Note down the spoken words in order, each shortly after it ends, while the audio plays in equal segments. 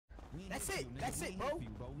That's it. That's it, bro.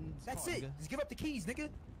 That's it. Just give up the keys, nigga.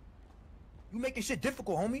 You making shit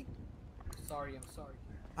difficult, homie. Sorry, I'm sorry.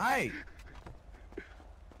 Alright.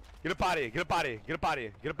 Get up out of here. Get up out of here. Get up out of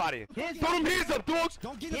here. Get up out of here. Hands Throw them hands up, dogs.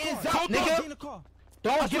 Don't get in the hands car. up, Nigga. Get in the car.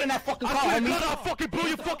 Don't get in that fucking car, homie. I swear to homie. God, I'll fucking blow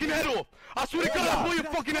your fucking head off. I swear to God, I'll blow your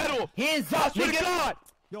fucking head off. Hands up, I swear nigga. to God.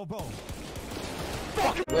 Yo, bro.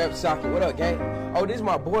 WebSocket, what up, gang? Oh, this is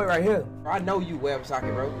my boy right here. I know you,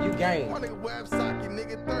 WebSocket, bro. You gang. My nigga WebSocket,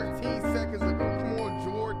 nigga, 13 seconds ago. Come on,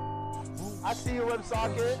 Jordan. I see you,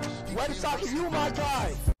 WebSocket. WebSocket, you my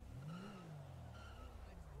guy.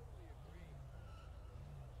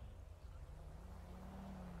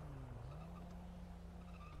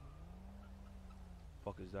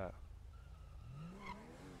 Fuck is that?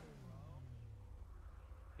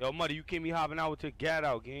 Yo, Muddy, you keep me hopping out with your gat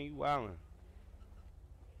out, gang. You wildin'.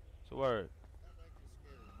 It's a word.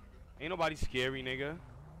 Ain't nobody scary, nigga.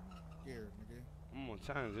 Scared, nigga. I'm on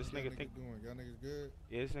times. This nigga think. Doing? Y'all niggas good?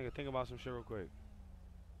 Yeah, this nigga think about some shit real quick.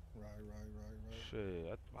 Right. Shit,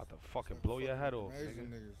 I'm about to fucking blow your head off, nigga.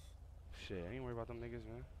 Niggas. Shit, I ain't worried about them niggas,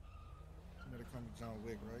 man. You better call me John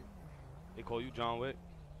Wick, right? They call you John Wick?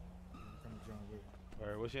 Yeah, call me John Wick.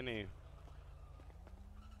 Alright, what's your name?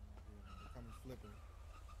 Yeah, they call me Flipper.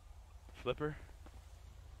 Flipper?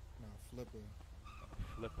 Nah, Flipper.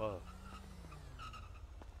 Flipper.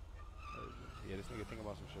 Yeah, this nigga think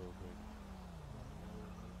about some shit real quick.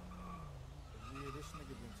 Yeah, this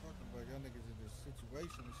nigga been talking about y'all niggas in this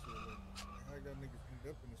situation and shit. Like, how y'all niggas end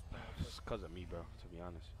up in this motherfucker? It's cause of me, bro, to be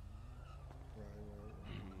honest.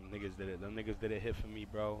 Right. Niggas did it. Them niggas did a hit for me,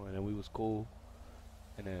 bro, and then we was cool.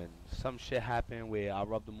 And then some shit happened where I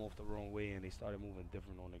rubbed them off the wrong way and they started moving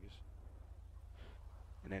different on niggas.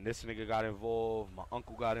 And then this nigga got involved, my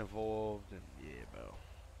uncle got involved, and yeah, bro.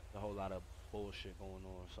 A whole lot of bullshit going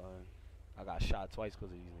on, son. I got shot twice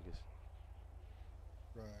because of these niggas.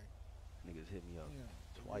 Right. Niggas hit me up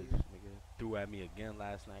twice, yeah. nigga. Threw at me again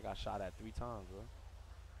last night. Got shot at 3 times, bro.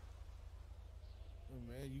 Oh,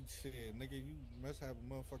 man, you said, nigga, you must have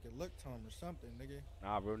a motherfucking luck charm or something, nigga.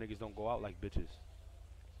 Nah, bro, niggas don't go out like bitches.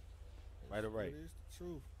 Right or right? It is the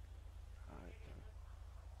truth. Alright,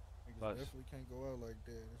 Niggas Plus. definitely can't go out like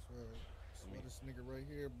that. That's right. That's why this nigga right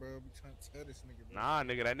here, bro, be trying to tell this nigga, bro. Nah,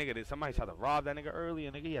 nigga, that nigga did. Somebody tried to rob that nigga earlier,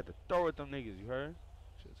 nigga. He had to throw at them niggas. You heard?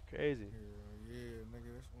 Shit's crazy. Yeah,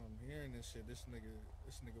 nigga, that's what I'm hearing and shit. This nigga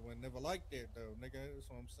wasn't never like that though, nigga. That's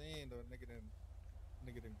what I'm saying though.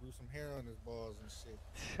 Nigga done grew some hair on his balls and shit.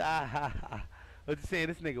 What you saying?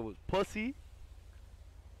 This nigga was pussy?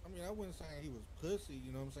 I mean, I wasn't saying he was pussy.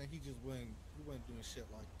 You know what I'm saying? He wasn't doing shit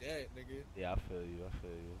like that, nigga. Yeah, I feel you. You know what I'm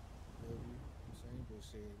saying? But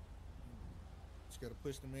shit, you just gotta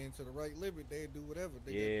push the man to the right limit. They do whatever.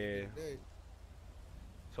 They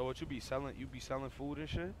So what you be selling? You be selling food and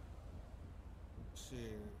shit? Shit,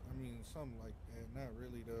 I mean, something like that. Not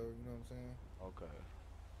really though. You know what I'm saying? Okay.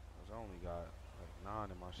 Cause I only got like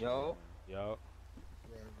 9 in my shit. Yo. Yo.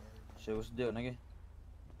 Right. Shit, what's the deal, nigga?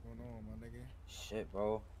 What's going on, my nigga? Shit,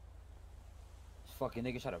 bro. This fucking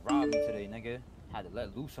nigga tried to rob me today, nigga. Had to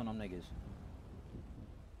let loose on them niggas.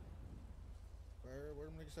 Where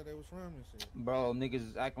them niggas said they was from and shit? Bro,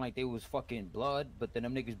 niggas acting like they was fucking blood, but then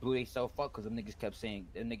them niggas blew they self up because them niggas kept saying,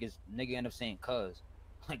 nigga ended up saying cuz.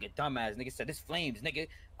 Like a dumbass. Nigga said, this flames, nigga.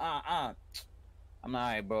 I'm not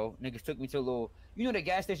alright, bro. Niggas took me to a little, you know the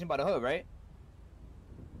gas station by the hood, right?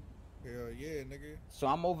 Hell yeah, nigga. So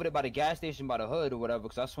I'm over there by the gas station by the hood or whatever,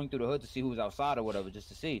 because I swing through the hood to see who's outside or whatever, just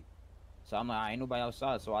to see. So I'm like, ain't nobody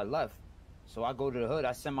outside, so I left. So I go to the hood,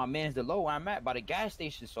 I send my mans to low where I'm at by the gas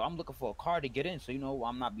station, so I'm looking for a car to get in, so you know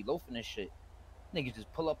I'm not be loafing this shit. Niggas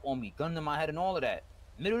just pull up on me, gun to my head and all of that.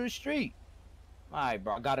 Middle of the street. Alright,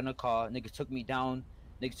 bro, I got in the car, niggas took me down,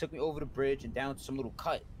 niggas took me over the bridge and down to some little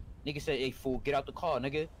cut. Nigga said, hey fool, get out the car,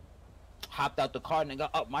 nigga. Hopped out the car, nigga,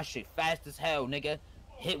 up my shit fast as hell, nigga.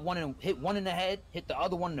 Hit one in the head, hit the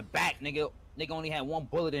other one in the back, nigga. Nigga only had 1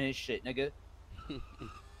 bullet in his shit, nigga. Dude.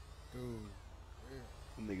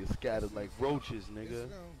 Them niggas scattered like roaches, nigga.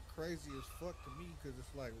 It sounds crazy as fuck to me, cause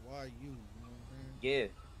it's like, why you? You know what I'm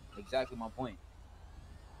saying? Yeah, exactly my point.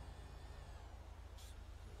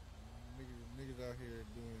 Niggas out here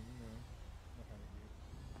doing, you know how to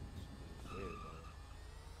get.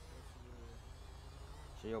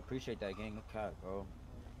 Shit, yo, appreciate that, gang. No cap, bro.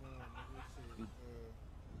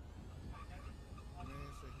 Man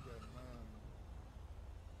said he got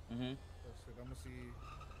 9. Mm-hmm. I said, I'm gonna see if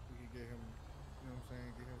we can get him, you know what I'm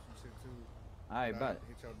saying, get him some shit too. Alright, bet.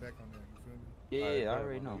 Hit y'all back on that, you feel me? Yeah, I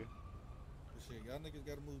already know. But shit, y'all niggas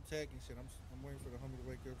gotta move tech and shit. I'm waiting for the homie to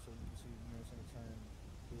wake up so we can see, you know what I'm saying, try and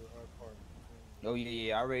do our part. Oh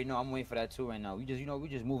yeah, I already know. I'm waiting for that too right now. We just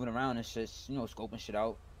moving around and shit, you know, scoping shit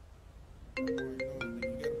out. You gotta move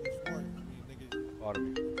smart. I mean, nigga,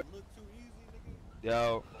 Pardon me. look too easy, nigga.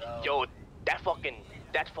 Yo, Yo, that fucking.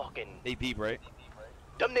 they deep, right?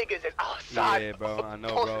 Them niggas is outside. Yeah, bro, I know,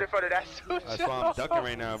 Posted bro. in front of that suit. That's why I'm ducking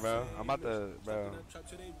right now, bro. I'm about to, bro.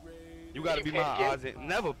 You gotta be my odds.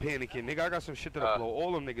 Never panicking, nigga. I got some shit that'll blow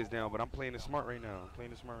all them niggas down, but I'm playing it smart right now.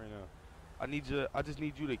 I just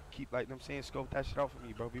need you to keep, like, I'm saying, scope that shit out for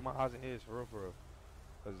me, bro. Be my eyes and ears, for real, for real.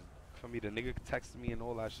 Cause for me, the nigga texted me and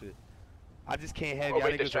all that shit. I just can't have y'all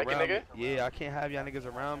niggas around me. Yeah, I can't have y'all niggas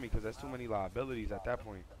around me, cause that's too many liabilities at that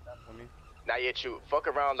point. I mean, Not yet, you. Fuck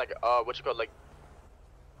around, like, what you call, like,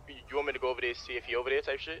 you want me to go over there, see if he over there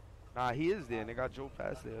type shit? nah, he is there, nigga. I drove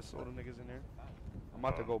past there. I saw them niggas in there. I'm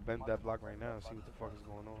about to go bend that block right now and see what the fuck is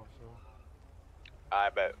going on. So. I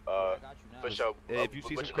bet, I got you now. for sure. Hey, if you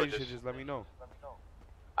see some crazy shit, just let me know.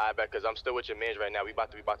 I bet, cause I'm still with your mans right now. We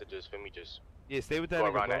about to just, feel me, just Yeah, stay with that go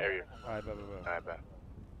nigga, around bro. that area. Alright, bye. I bet.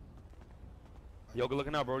 Yo, good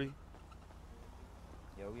looking out, Brody.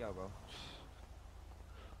 Yo, we out, bro.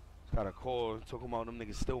 Got a call talking about them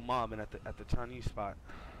niggas still mobbing at the Chinese spot.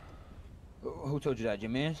 Who told you that? Your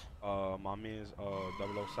mans? My man's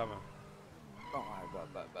 007. Oh,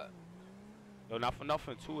 alright, bet. Yo, not for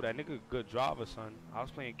nothing too. That nigga good driver, son. I was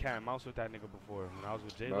playing cat and mouse with that nigga before when I was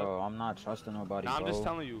with J. Bro, I'm not trusting nobody, Nah, bro. I'm just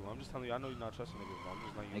telling you. I know you're not trusting niggas, bro. I'm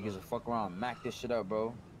just letting you Niggas know. will fuck around, mac this shit up,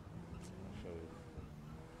 bro. Sure.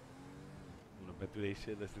 You wanna bet through they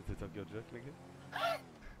shit, listen to Tokyo Drift, nigga?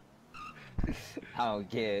 I don't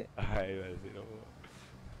care. Alright, let's see.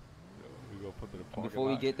 We gonna put to the parking Before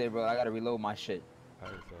we lot. get there, bro, I gotta reload my shit.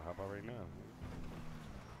 Alright, so how about right now?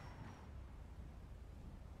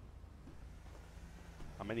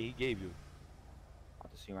 How many he gave you?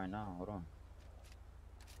 About to see right now. Hold on.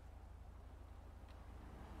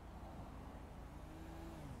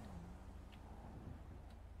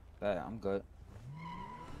 Bet, I'm good.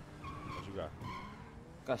 What you got?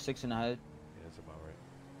 Got 6 in the head. Yeah, that's about right.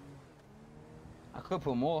 I could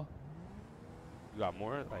put more. You got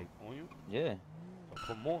more, like, on you? Yeah.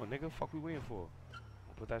 So put more, nigga. Fuck we waiting for?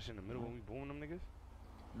 We'll put that shit in the middle when we booing them niggas?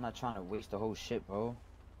 I'm not trying to waste the whole shit, bro.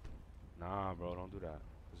 Nah, bro, don't do that.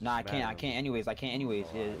 It's Nah, I just can't. mad I can't anyways. I can't anyways.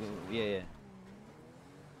 Oh, Yeah, alright. yeah.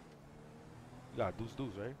 You got deuce,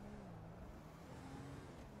 right?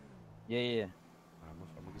 Yeah.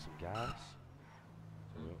 I'm gonna get some gas.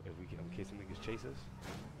 So if we can, in case some niggas chase us,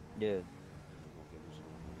 Yeah. we're gonna get loose on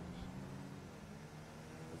them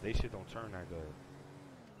niggas. 'Cause they shit don't turn that good.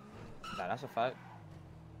 Nah, that's a fact.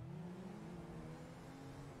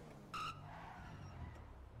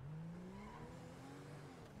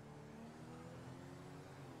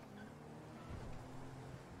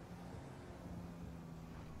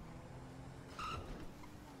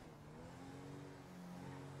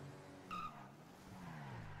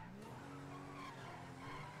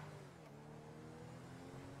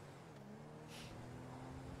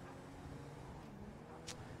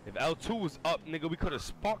 If L2 was up, nigga, we could have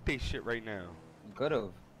sparked they shit right now.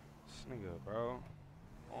 Could've. This nigga, bro.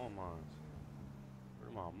 All mines.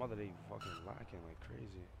 Where my mother, they fucking lacking like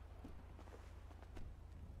crazy.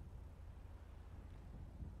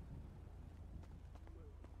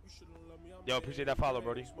 Yo, appreciate that follow,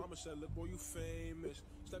 Brody. Mama said, look, boy, you famous.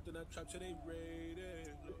 Stepped in that trap till they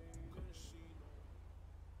raided. Look, couldn't see no.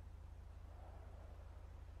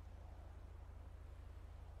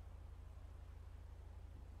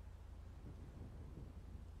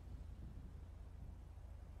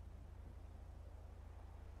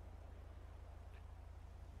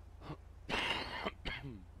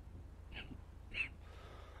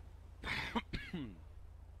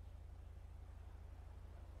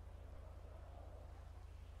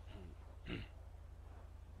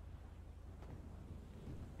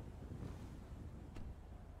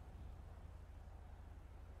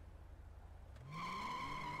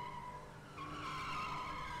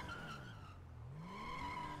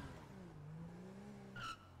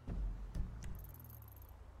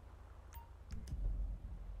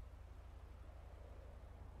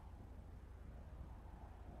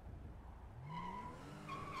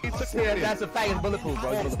 Yeah, that's a fact. It's bulletproof,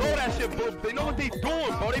 bro. It's Throw bulletproof. that shit, bro. They know what they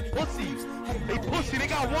doing, bro. They pussies. They pussy. They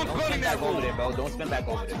got one Don't gun spin in that back over room. there, bro. Don't spin back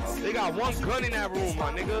over there, bro. They got one gun in that room,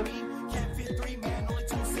 my nigga.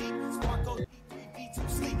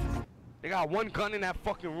 They got one gun in that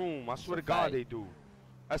fucking room. I swear to God they do.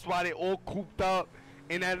 That's why they all cooped up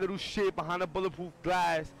in that little shit behind the bulletproof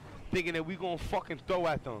glass, thinking that we gonna fucking throw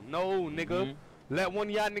at them. No, nigga. Let one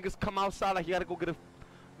of y'all niggas come outside like you gotta go get a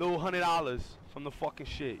little $100 from the fucking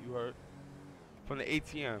shit. You heard? From the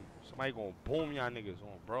ATM. Somebody gonna boom y'all niggas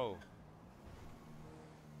on, bro.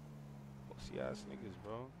 Pussy ass niggas,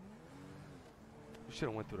 bro. We should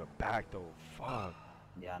have went through the back though. Fuck.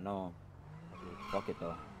 Yeah, I know. Fuck it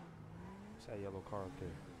though. What's that yellow car up there?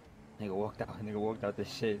 Nigga walked out. Nigga walked out this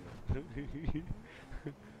shit. What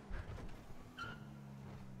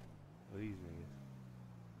these niggas?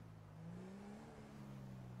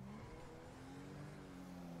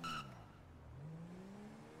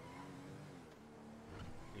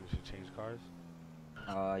 Think we should change cars?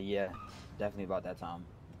 Yeah, definitely about that time.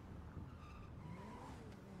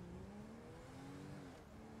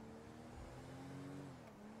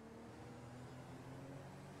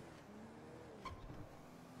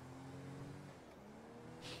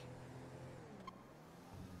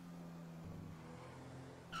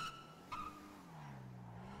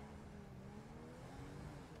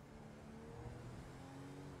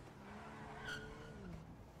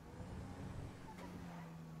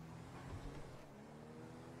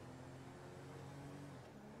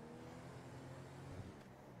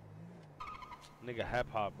 Nigga hip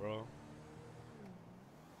hop, bro.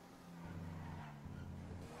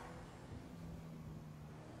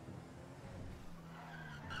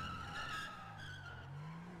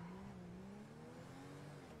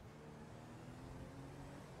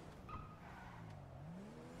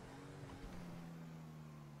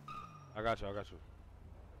 I got you, I got you.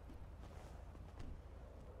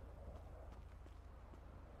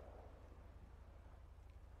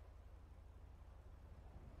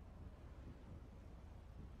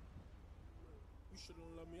 You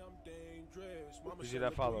shouldn't love me, I'm dangerous. Mama Who's said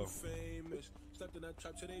that look follow? you famous. Stepped in that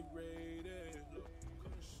trap till they raided. Look,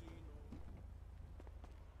 couldn't see no.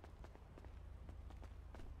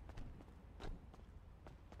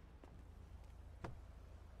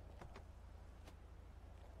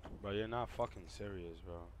 Bro, you're not fucking serious,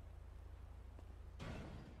 bro.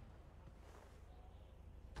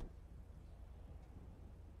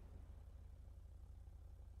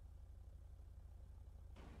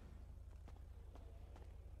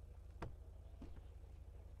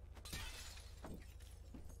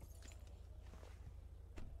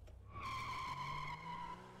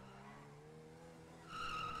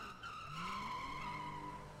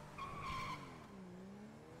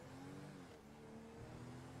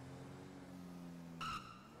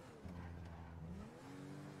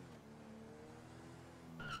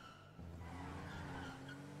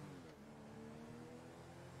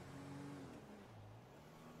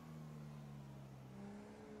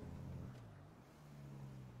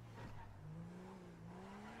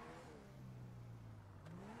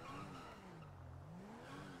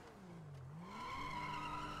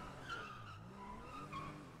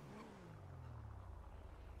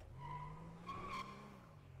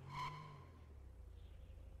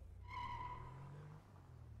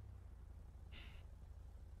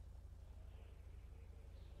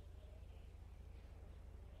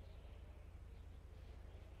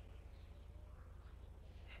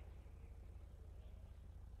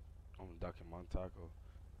 I'm ducking my taco.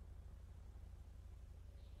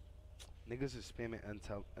 Niggas is spamming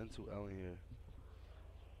N2L in here.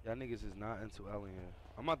 Y'all niggas is not N2L in here.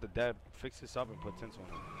 I'm about to dab, fix this up and put tints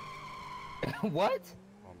on it. What?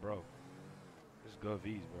 Bro. It's good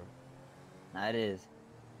V's, bro. Nah, it is.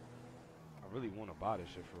 I really want to buy this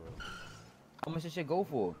shit for real. How much this shit go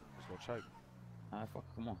for? Let's go check. Alright, fuck,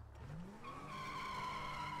 come on.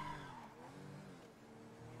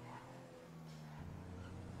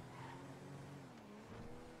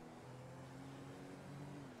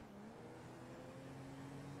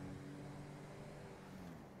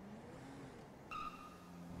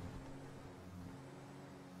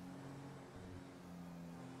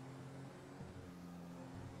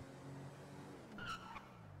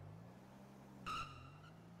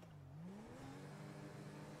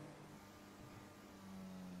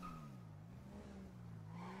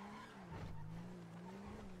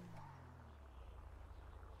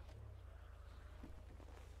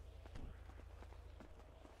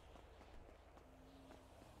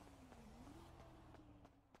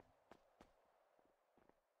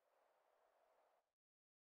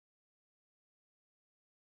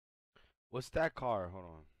 What's that car? Hold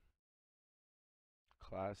on.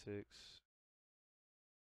 Classics.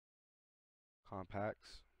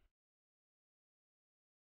 Compacts.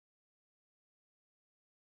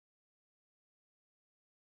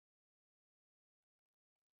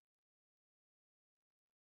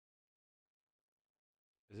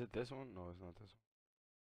 Is it this one? No, it's not this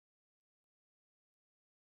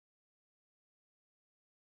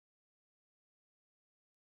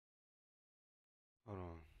one. Hold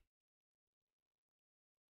on.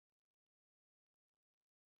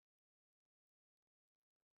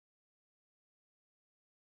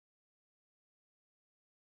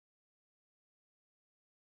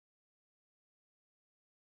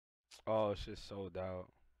 Oh, shit sold out.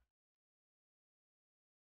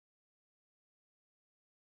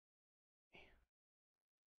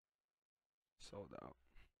 Sold out.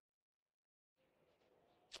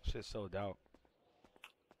 Shit sold out.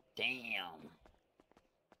 Damn.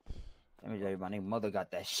 Let me tell you, my nigga mother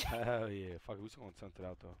got that shit. Hell yeah. Fuck it, we just gonna tempt it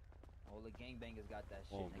out though. All the gangbangers got that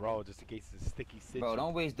shit. Oh, Nigga. bro, just in case it's a sticky situation. Bro,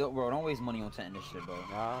 don't waste money on tenting this shit, bro.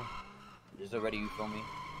 Nah. Just already, you feel me?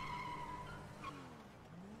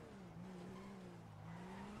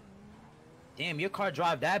 Damn, your car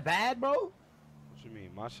drive that bad, bro? What you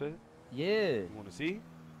mean, my shit? Yeah. You wanna see?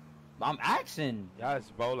 I'm asking.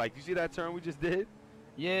 Yes, bro. Like, you see that turn we just did?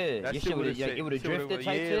 Yeah. That Your shit shit would would've have shit drifted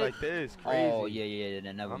type yeah, shit? like this. Crazy. Oh, yeah.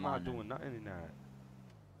 Then never I'm mind. not doing nothing in that.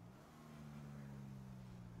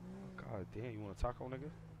 God damn, you want a taco,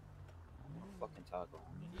 nigga? Fucking taco.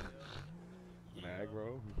 Nah,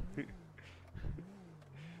 bro.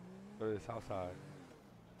 Go to this outside.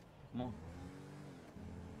 Come on.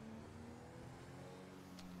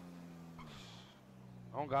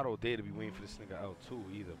 I don't got all day to be waiting for this nigga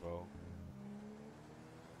L2 either, bro.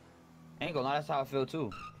 Ain't gonna lie, that's how I feel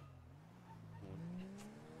too.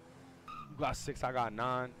 You got 6, I got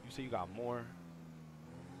 9. You say you got more.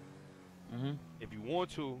 If you want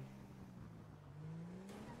to,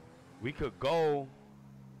 we could go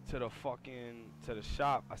to the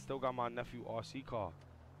shop. I still got my nephew RC car.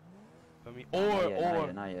 Feel me?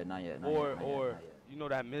 Not yet. You know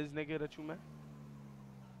that Miz nigga that you met?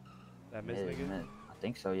 That Miz nigga? I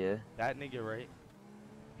think so, yeah. That nigga, right?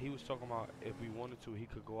 He was talking about if we wanted to, he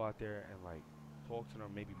could go out there and like talk to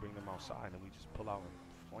them, maybe bring them outside, and we just pull out and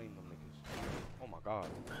flame them niggas. Oh my god.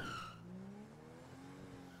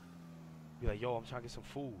 Be like, yo, I'm trying to get some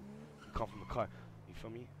food. You come from the cut. You feel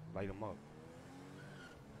me? Light them up.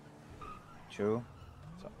 True.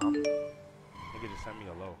 So nigga just send me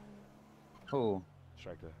a low. Who?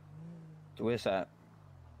 Striker. Where's that?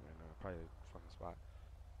 And probably a fucking spot.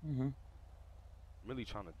 I'm really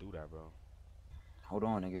trying to do that, bro. Hold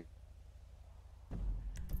on, nigga.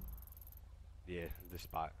 Yeah, this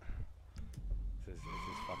spot. It's his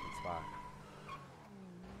fucking spot.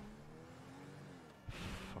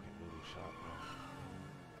 Fucking noodle shop, bro.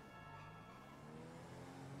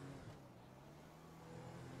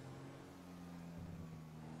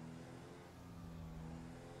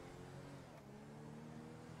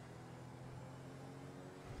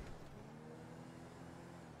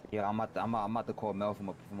 Yeah, I'm about to call Mel from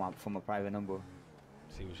a private number.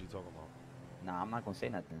 See what she talking about. Nah, I'm not gonna say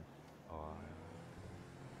nothing. Oh,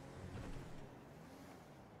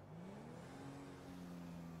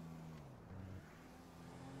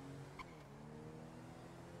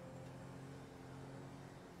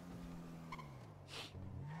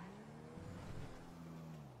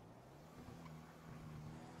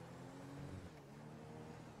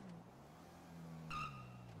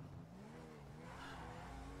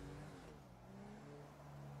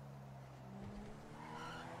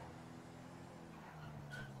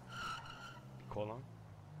 call on?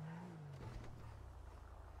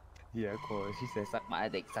 Yeah, of course. She said, "Suck my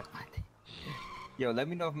dick, suck my dick." Yo, let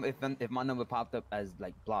me know if my number popped up as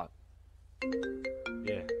like blocked.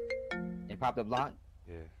 Yeah. It popped up blocked.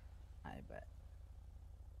 Yeah. I bet.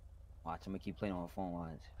 Watch, I'm gonna keep playing on the phone.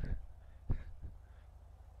 Watch.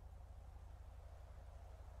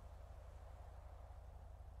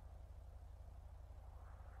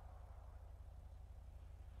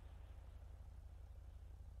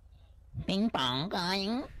 Bing bong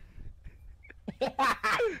going. Shit.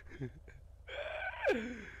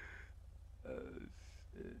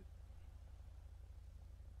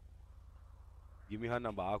 Give me her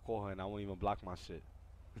number. I'll call her and I won't even block my shit.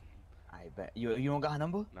 I bet. You don't got her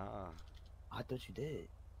number? Nah. I thought you did.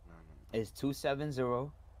 Nah. It's 270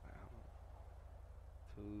 270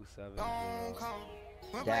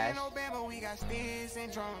 dash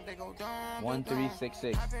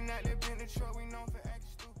 1366.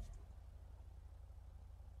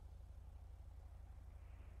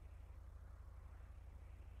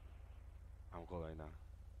 I'm calling right now.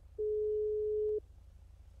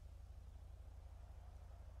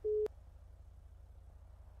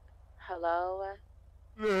 Hello?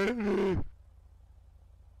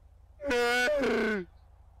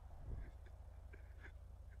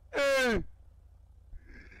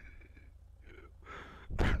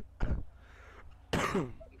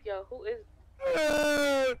 Yo, who is...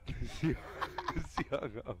 She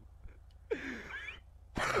hung up.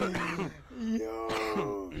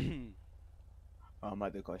 Yo. I'm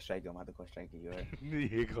about to call Striker. You right?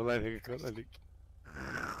 Yeah, call that nigga.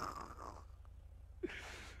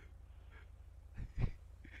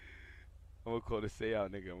 I'm gonna call the say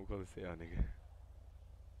out nigga.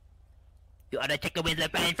 You order chicken with the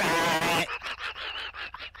french fries.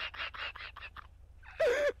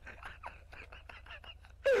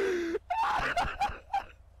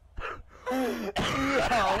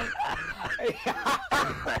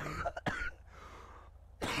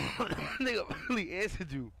 Nigga really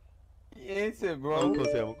answered you. He answered, bro. I'm gonna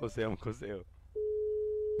say.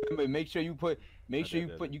 Remember, make sure you put,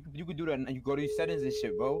 you can do that. You go to your settings and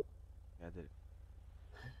shit, bro. Yeah, I did it.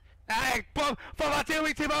 Hey, por favor,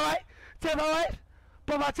 Tiwi, por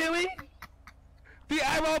favor, Tiwi.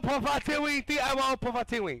 T-I-O, por favor, Tiwi, T-I-O, por favor,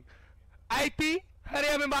 Tiwi. IT, hurry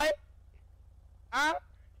up and buy. Huh?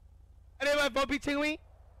 Hurry up, Bobby Tiwi.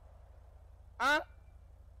 Huh?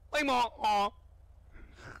 Wait more.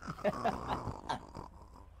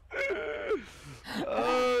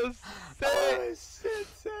 Oh shit!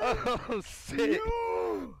 Oh shit!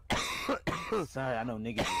 Sorry, I know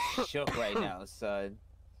niggas is shook right now, son.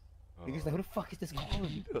 Niggas like, who the fuck is this calling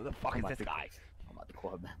me? Who the fuck is this guy? I'm about to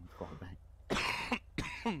call her back.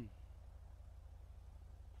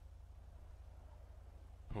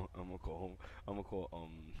 I'm gonna call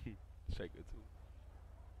Shaker too.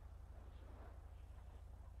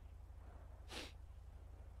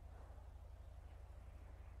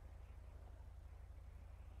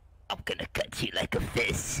 I'm gonna cut you like a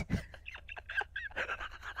fist.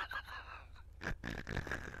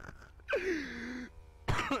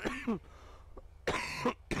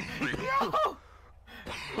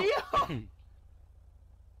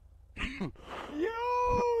 Yo,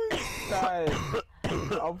 son.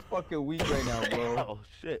 I'm fucking weak right now, bro. Oh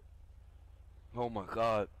shit. Oh my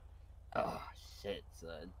god. Oh shit,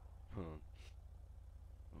 son. I'm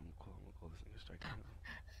gonna call this nigga Striker.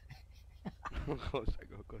 I'm gonna call Striker.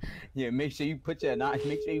 Yeah, make sure you put your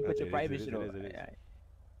private shit on.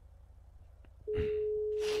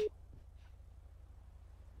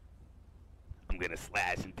 I'm gonna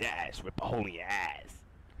slash and dash, rip a hole in your ass.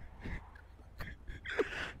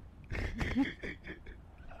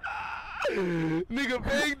 Nigga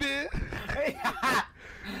banged it.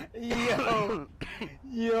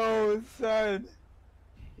 Yo, son.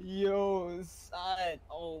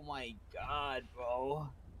 Oh my god, bro.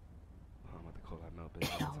 I'm about to call that Mel bitch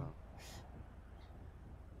all the time.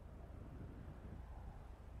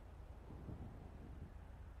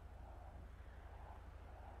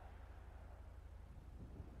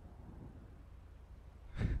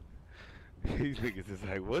 These niggas is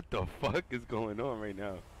like, what the fuck is going on right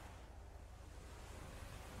now?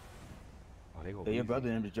 Oh, they go. Hey, your brother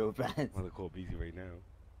and them Joe fans. I'm gonna call BZ right now.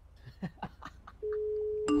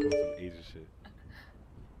 I'm call some Asian shit.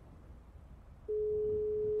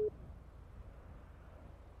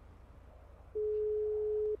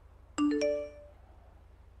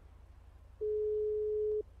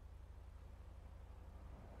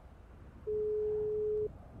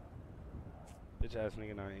 Bitch ass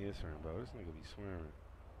nigga not answering, bro. This nigga be swearing.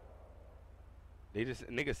 They just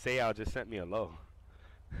nigga say I just sent me a low.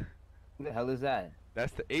 Who the hell is that?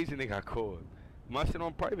 That's the Asian nigga I called. My shit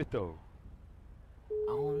on private though.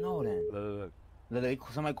 I don't know then.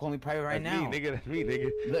 Look, somebody call me private right that's now. Me, nigga. That's me,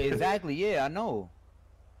 nigga. Look, exactly, yeah, I know.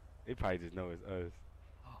 They probably just know it's us.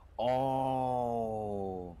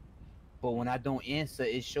 Oh. But when I don't answer,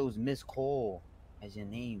 it shows missed call as your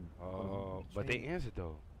name. Oh, but they answered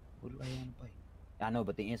though. What do I want to play? I know,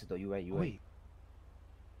 but they answered though. You right, you right. Wait.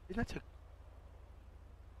 Isn't that your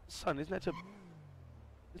son? Isn't that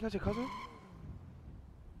your cousin?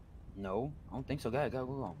 No, I don't think so. Go ahead, go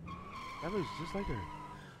on. That was just like her.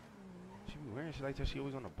 She be wearing shit like that. She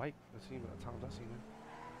always on a bike. I've seen the times I've seen her.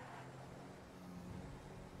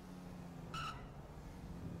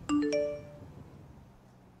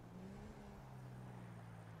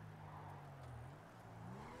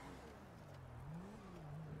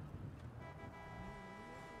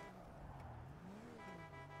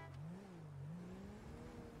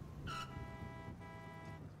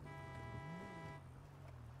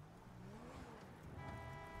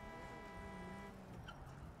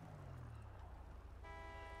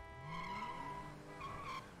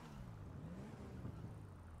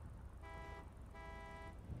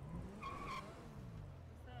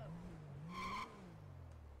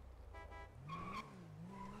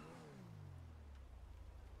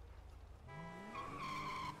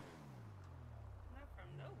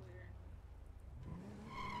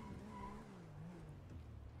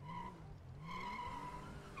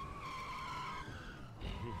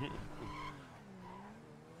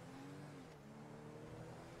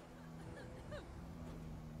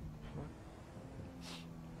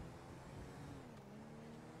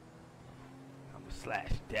 I'm a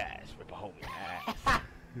slash dash rip a hole in your ass.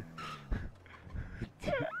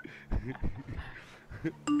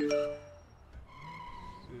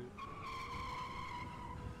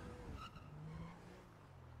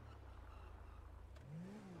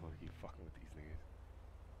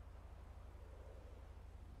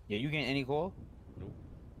 Yeah, you getting any call? Nope.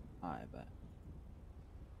 Alright, bet.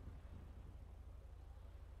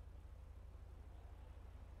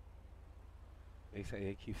 They say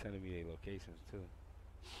they keep sending me their locations too.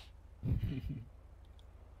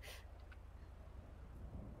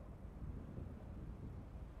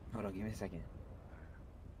 Hold on, give me a second.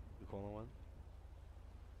 You calling one?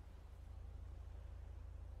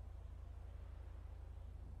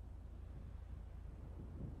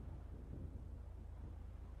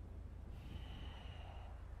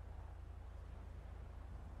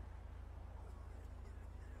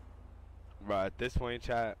 Bro, at this point,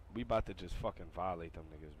 chat, we about to just fucking violate them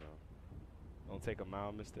niggas, bro. Don't take them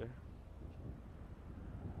out, mister.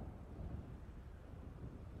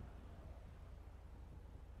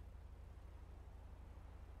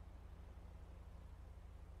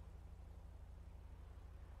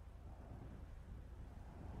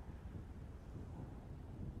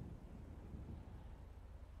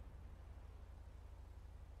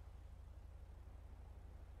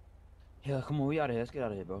 Yeah, come on, we out of here. Let's get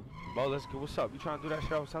out of here, bro. Bro, let's go. What's up? You trying to do that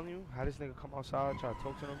shit I was telling you? How this nigga come outside, try to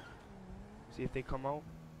talk to them, see if they come out.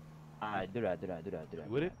 Alright, do that. You with do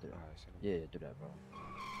it? that. Alright, Yeah, do that, bro.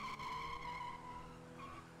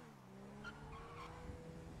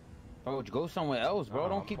 Bro, go somewhere else, bro.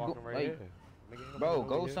 Don't keep going. Right Like, here. Nigga, ain't bro, nobody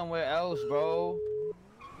go over here. somewhere else, bro.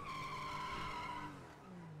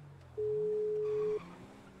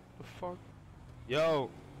 The fuck? Yo,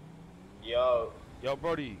 Yo,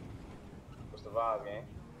 Brody, what's the vibes, gang?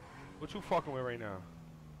 what you fucking with right now?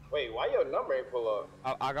 Wait, why your number ain't pull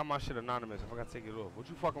up? I got my shit anonymous. If I gotta take it off, what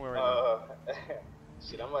you fucking with right now?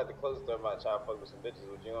 Shit, I'm at the closest door about to try to fuck with some bitches.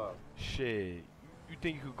 What you on? Shit, you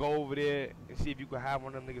think you could go over there and see if you could have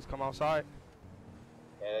one of them niggas come outside?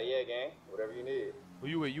 Hell yeah, gang. Whatever you need. Who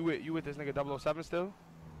you with this nigga 007 still?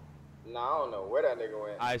 Nah, I don't know where that nigga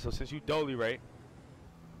went. Alright, so since you Dolly, right?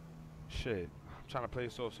 Shit, I'm trying to play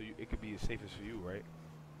it so it could be as safest for you, right?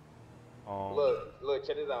 Look,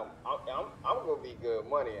 check this out. I'm gonna be good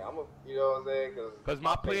money. You know what I'm saying? Cause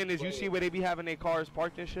my plan is, you see where they be having their cars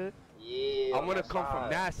parked and shit? Yeah. I'm gonna come from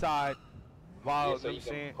that side. While, so you you know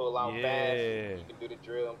what I'm saying? can pull out Yeah. fast. You can do the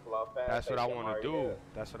drill and pull out fast. That's what I Take want them to do. already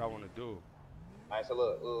That's what I want to do. Alright, so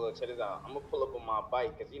look, check this out. I'm gonna pull up on my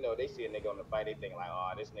bike, cause you know they see a nigga on the bike, they think like,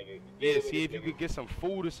 oh, this nigga. Yeah, see if you could get some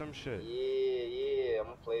food or some shit. Yeah, I'm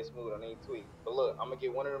gonna play it smooth on any tweet. But look, I'm gonna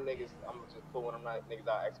get one of them niggas. I'm gonna just pull one of them niggas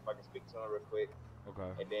out, ask if I can speak to him real quick.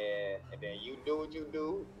 Okay. And then you do what you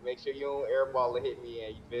do. Make sure you don't airball to hit me,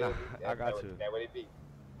 and you feel me. I got you. That what it be.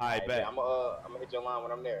 I bet. I'm gonna hit your line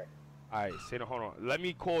when I'm there. Alright, hold on. Let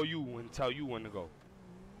me call you and tell you when to go.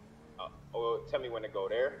 Well, tell me when to go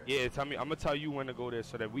there. Yeah, tell me. I'm gonna tell you when to go there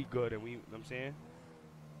so that we good and we. You know what I'm saying.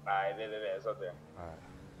 Alright, there, it's up there.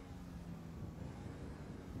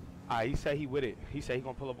 Alright, he said he with it. He said he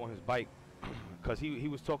gonna pull up on his bike, cause he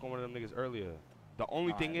was talking to one of them niggas earlier. The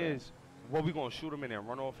only thing is, what we gonna shoot him and then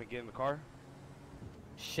run off and get in the car?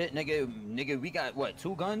 Shit, nigga, we got what,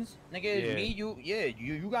 2 guns? Nigga, Yeah. me,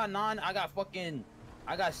 you got 9, I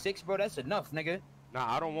got 6, bro. That's enough, nigga.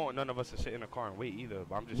 Nah, I don't want none of us to sit in the car and wait either.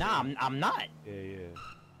 But I'm just. Nah, saying. I'm not. Yeah.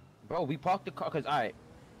 Bro, we parked the car, cause alright.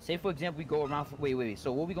 Say for example, we go around. Wait.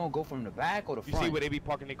 So what we gonna go from the back or the You front? see where they be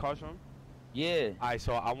parking their cars from? Yeah. Alright,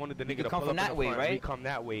 so I wanted the nigga to come pull from up that in the way, front. right? We come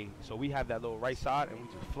that way, so we have that little right side and we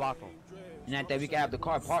just flock them. And that we can have the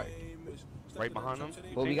car parked. Right behind them.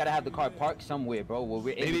 But we gotta have the car parked somewhere, bro. Where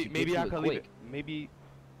we're able to Maybe get I to could it leave quick. it. Maybe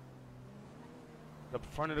the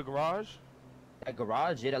front of the garage. That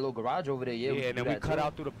garage, that little garage over there, yeah. Yeah, and then we cut too.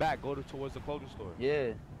 out through the back, go towards the clothing store.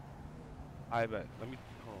 Yeah. I bet. Let me.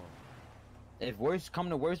 Hold on. If worse come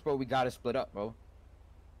to worse, bro, we gotta split up, bro.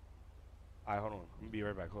 Alright, hold on. I'm gonna be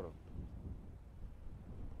right back. Hold on.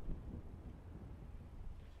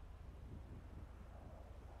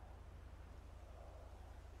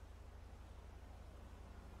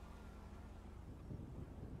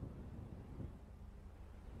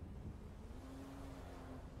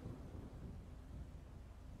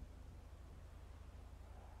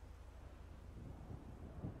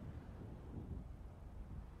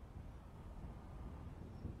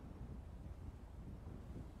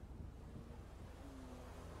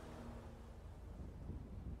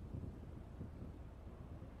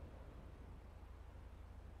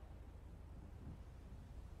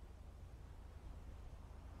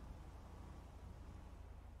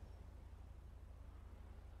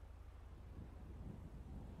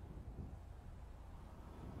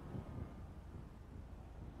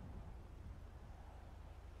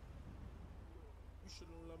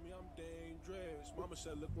 Shouldn't love me, I'm dangerous. Mama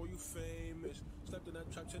said, look, boy, you famous. Stepped in that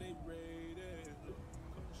trap till they raided. Look,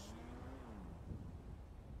 come see.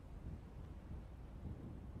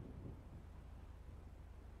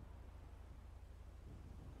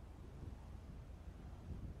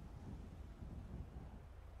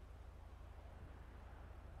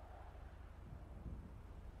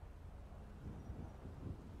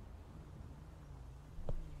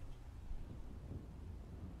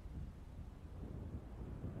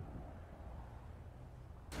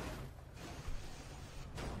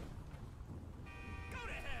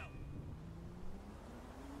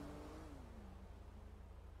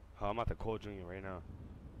 Oh, I'm about to call Junior right now.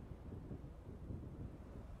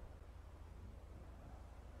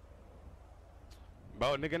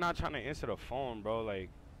 Bro, nigga not trying to answer the phone, bro. Like,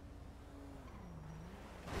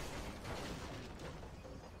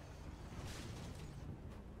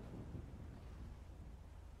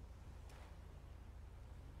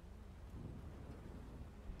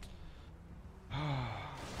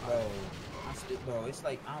 Bro, it's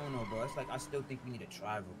like, I don't know, bro. It's like I still think we need a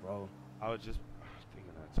driver, bro. I was just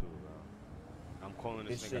thinking that too, bro. I'm calling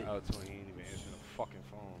this nigga out too, and he ain't even answering the fucking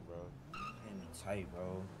phone, bro. Getting me tight,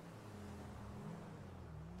 bro.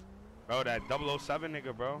 Bro, that 007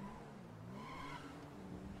 nigga, bro.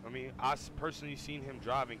 I mean, I personally seen him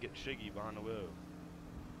drive and get shiggy behind the wheel.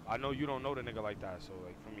 I know you don't know the nigga like that, so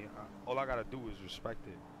like for me, all I gotta do is respect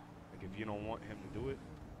it. Like if you don't want him to do it,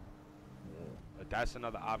 yeah. But that's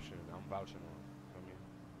another option. I'm vouching on. I mean,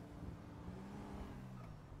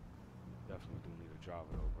 definitely do need a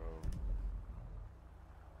driver though, bro.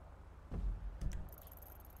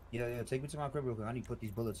 Yeah, take me to my crib real quick. I need to put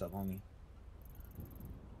these bullets up on me.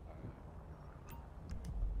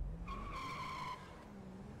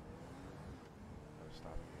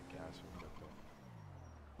 Stop and get gas real quick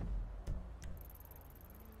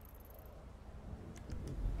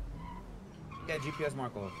though. Get GPS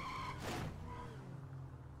mark off.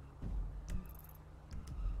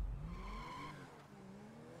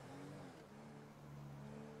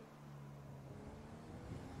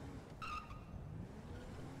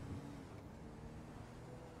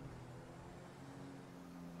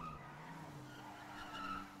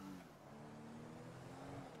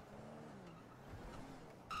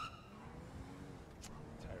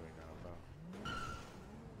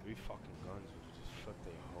 Fucking guns would just flip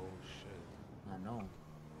their whole shit. I know.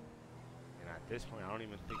 And at this point, I don't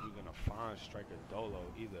even think we're gonna find Striker Dolo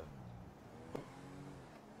either.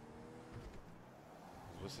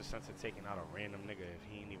 What's the sense of taking out a random nigga if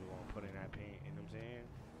he ain't even gonna put in that paint? You know what I'm saying?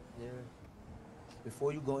 Yeah.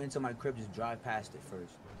 Before you go into my crib, just drive past it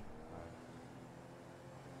first.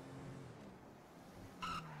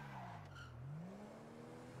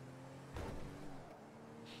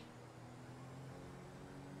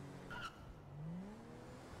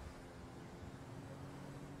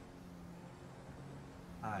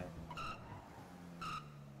 Alright.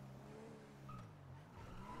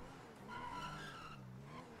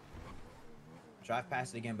 Drive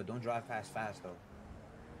past it again, but don't drive past fast though.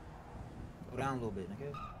 Go down a little bit,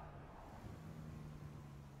 nigga.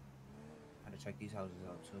 Gotta check these houses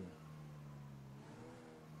out too.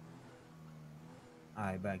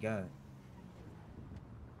 Alright, back out.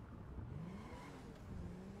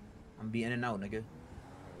 I'm be in and out, nigga.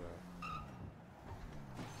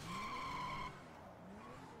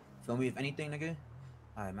 Feel me if anything, nigga?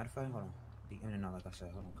 Alright, matter of fact, hold on. Be in and out, like I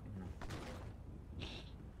said. Hold on, come on.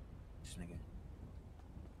 This nigga.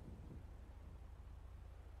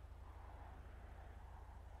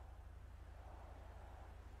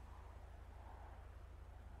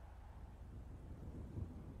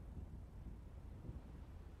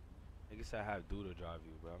 Nigga said I have Duda drive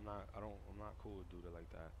you, bro. I'm not cool with Duda like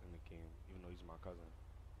that in the game, even though he's my cousin.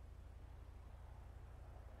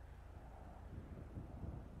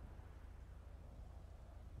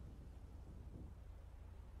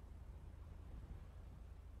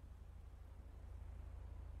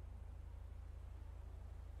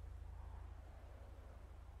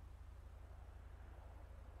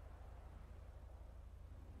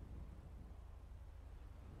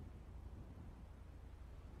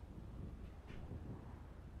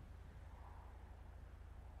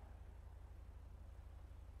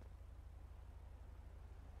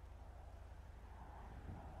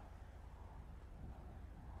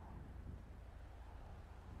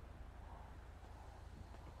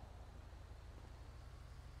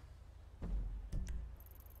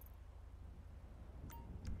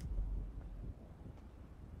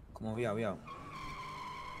 Come on, we out, we out.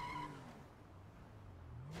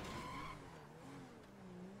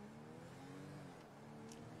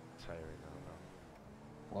 Tired right now,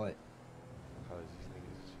 bro. What? Because these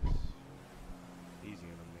niggas is just easy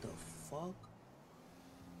on them The niggas. fuck?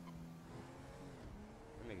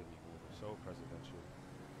 That nigga be moving so presidential.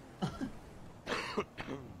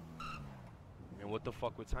 And what the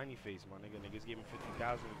fuck with Tiny Face, my nigga? Niggas gave him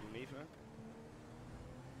 50,000 to do Nathan?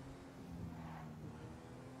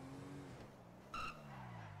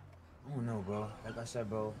 I don't know, bro. Like I said,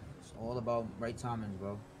 bro, it's all about right timing,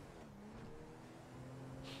 bro.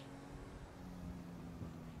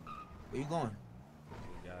 Where you going?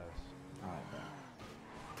 Guys. Alright, bro.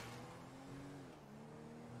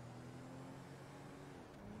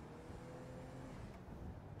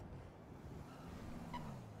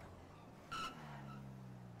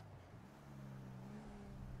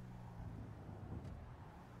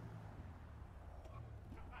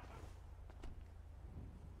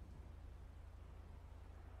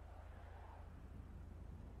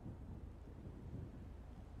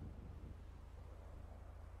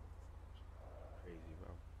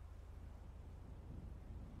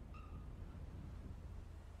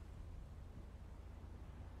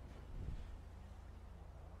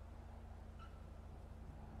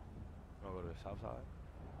 the south side?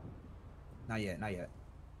 Not yet, not yet.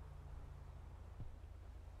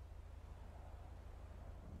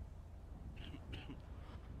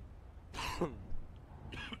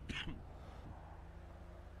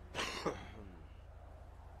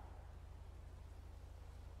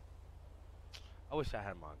 I wish I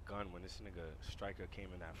had my gun when this nigga Striker came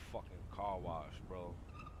in that fucking car wash, bro.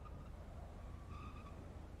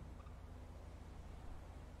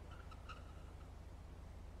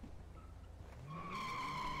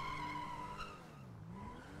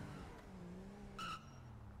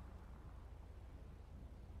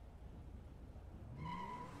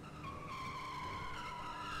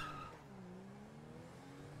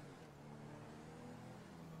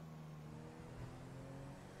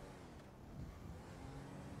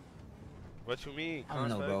 What you mean? I don't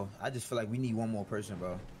know, bro. I just feel like we need one more person,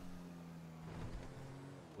 bro.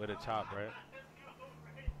 With a top, right?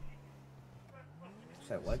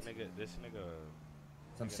 Said what? This nigga.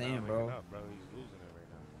 That's what I'm saying, bro. Up, bro. He's losing it right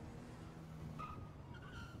now.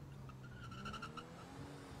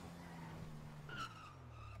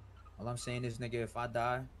 All I'm saying is, nigga, if I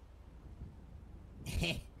die,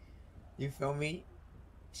 you feel me?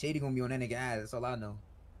 Shady gonna be on that nigga ass. That's all I know.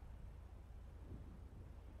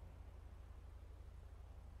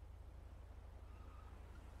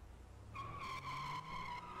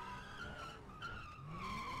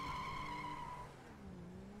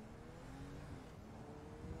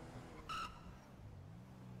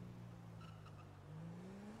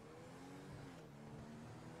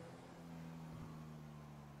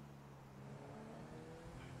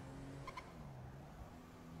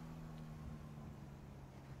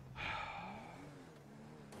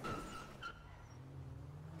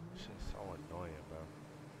 Shit's so annoying, bro.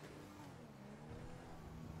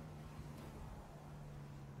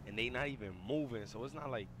 And they not even moving, so it's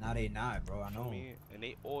not like. Nah, they not, bro. I know. Me, and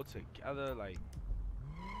they all together, like.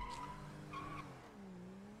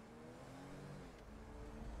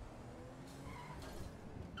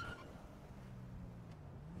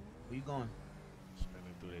 Where you going?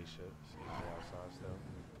 Spinning through their shit. See if they outside still.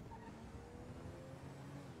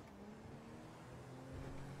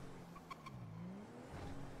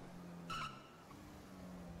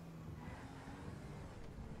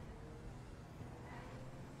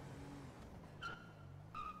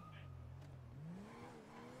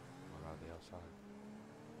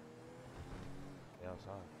 They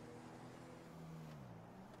outside.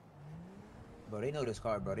 Bro, they know this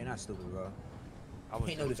car, bro. They not stupid, bro. I was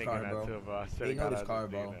They know just this thinking car, bro. that too, bro. They know this car,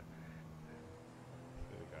 bro.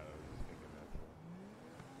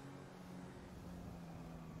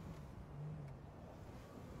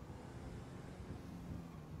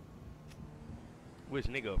 Wish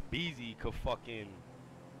nigga Beezy could fucking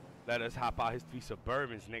let us hop out his 3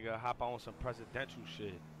 Suburbans, nigga. Hop out on some presidential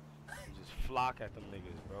shit. And just flock at them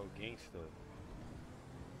niggas, bro. Gangsta.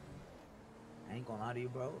 I ain't gonna lie to you,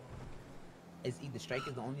 bro. It's either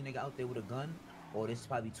Striker's the only nigga out there with a gun, or there's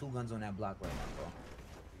probably 2 guns on that block right now, bro.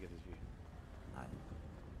 Get his view. Alright.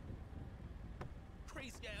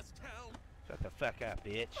 Crazy ass town. Shut the fuck up,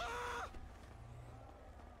 bitch.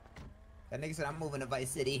 That nigga said I'm moving to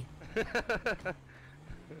Vice City.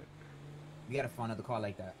 We gotta find another car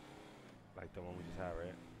like that. Like the one we just had,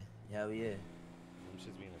 right? Hell yeah. Them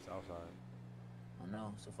shits be in the south side. I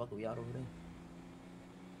know. So fuck it, we out over there.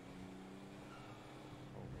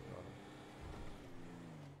 Oh my god.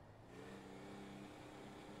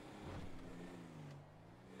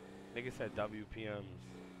 Nigga said WPMs.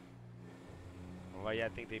 Why y'all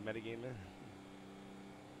think they metagaming?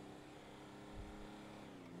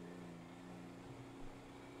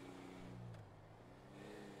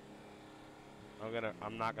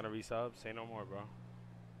 I'm not gonna resub. Say no more, bro.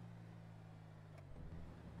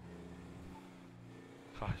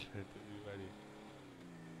 Gosh, to be ready.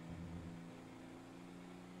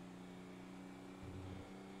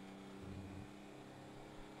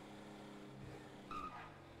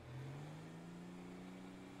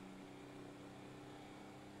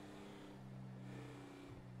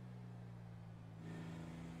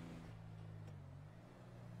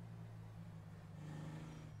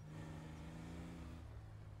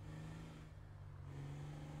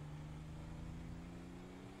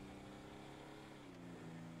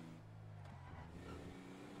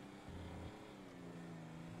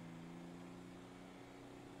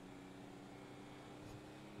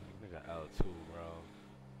 Nigga L2, bro.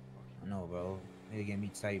 I know, bro. Nigga get me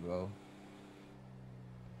tight, bro.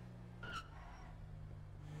 About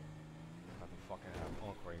to fucking have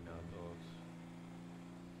unk right now, dogs.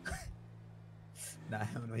 Nah, I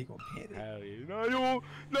don't know. He gonna panic. Hell yeah. No, you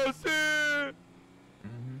no shit.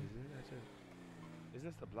 Mm-hmm. Isn't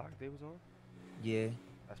this the block they was on? Yeah,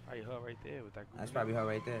 That's probably her right there with that green. that's probably her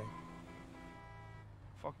right there.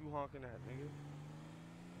 Fuck you honking at, nigga.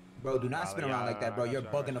 Bro, do not spin around like that, bro. You're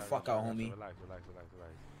bugging the fuck out, homie. Relax. You're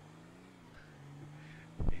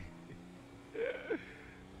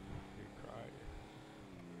crying.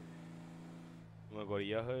 You wanna go to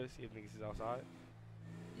your hood, see if niggas is outside?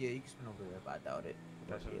 Yeah, you can spin over there, but I doubt it.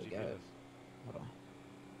 That's But what yeah, you go ahead. get. Hold on.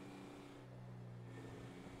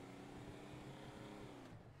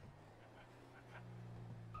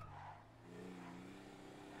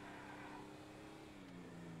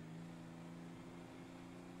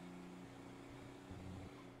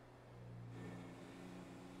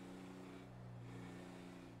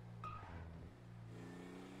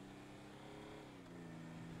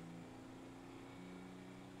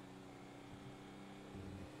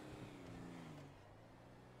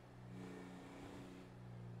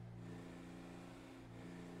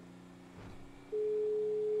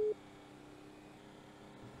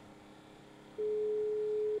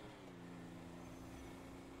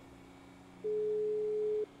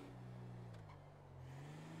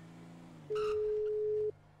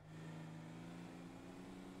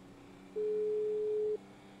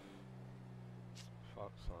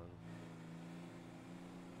 Fuck, son.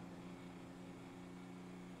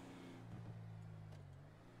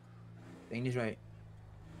 Dane is right.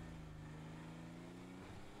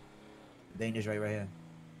 Dane is right here.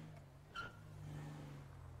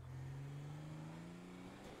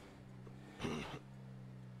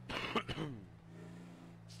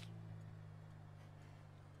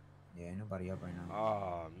 Yeah, ain't nobody up right now.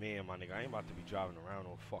 Ah, man, my nigga. I ain't about to be driving around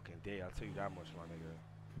all fucking day. I'll tell you that much, my nigga.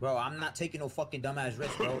 Bro, I'm not taking no fucking dumbass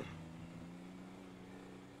risk, bro.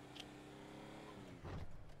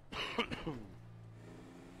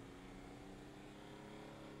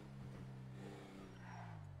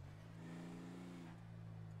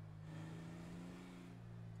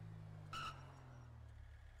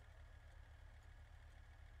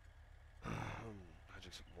 I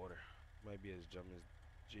drink some water. Might be as dumb as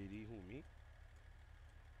JD. Who, me?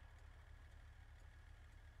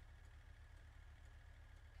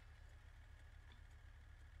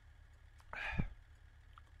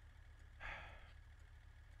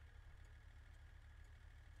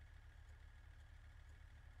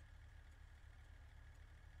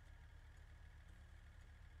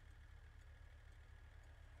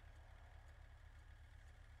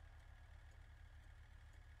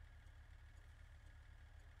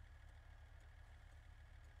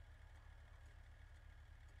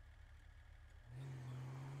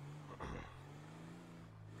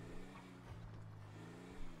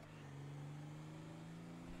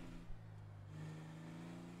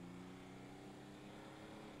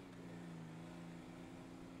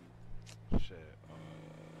 Shit.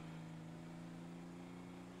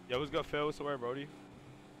 Yo, what's good, Phil? What's the word, Brody?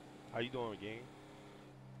 How you doing, gang?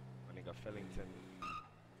 My nigga Fellington.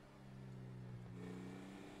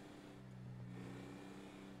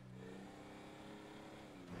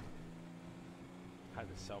 Had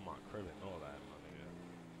to sell my crib and all that, my nigga.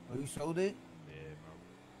 Oh, you sold it? Yeah, bro.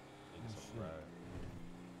 Nigga, Oh, some shit. bread.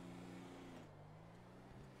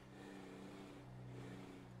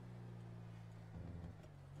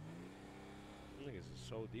 Them niggas is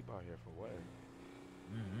so deep out here for what?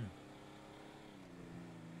 Mm-hmm.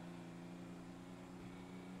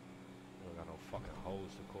 Don't got no fucking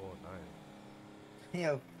hoes to call, nothing.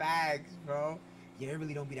 Yo, facts, bro. Yeah, it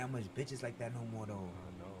really don't be that much bitches like that no more, though. I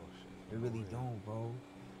know, shit. It really annoying. don't, bro.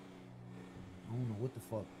 I don't know what the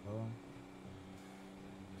fuck, bro.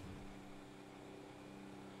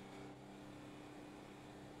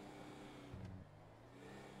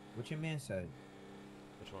 What your man said?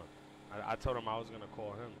 Which one? I told him I was gonna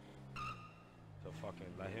call him to fucking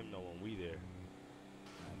let him know when we there.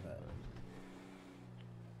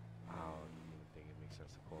 I don't even think it makes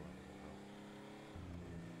sense to call him.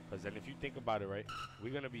 Because then if you think about it, right,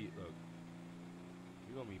 we're gonna be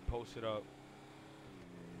posted up,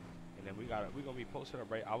 and then we're gonna be posted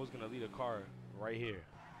up, right? I was gonna leave a car right here.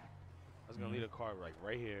 I was gonna leave a car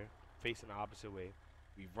right here, facing the opposite way.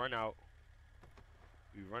 We run out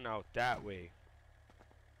that way.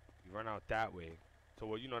 So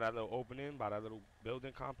where you know that little opening by that little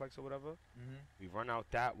building complex or whatever? We run out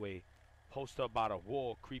that way, post up by the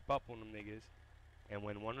wall, creep up on them niggas, and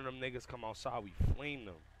when one of them niggas come outside, we flame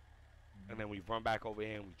them. And then we run back over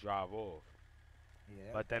here and we drive off. Yeah.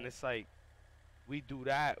 But then it's like, we do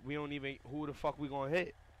that, we don't even, who the fuck we gonna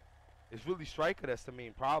hit? It's really Striker that's the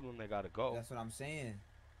main problem that gotta go. That's what I'm saying.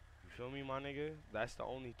 You feel me, my nigga? That's the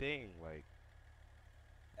only thing, like.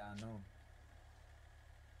 Yeah, I know.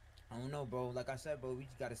 I don't know, bro. Like I said, bro, we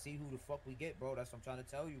just gotta see who the fuck we get, bro. That's what I'm trying to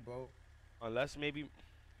tell you, bro. Unless maybe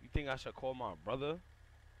you think I should call my brother,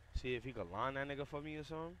 see if he could line that nigga for me or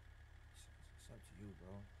something. It's up to you,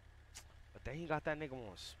 bro. But then he got that nigga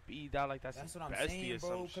on speed dial like that's his what I'm bestie saying, or some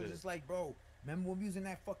bro. Cause shit. it's like, bro, remember when we was in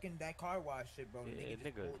that car wash shit, bro? The Yeah, nigga just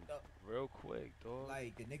nigga, pulled up. real quick, dog.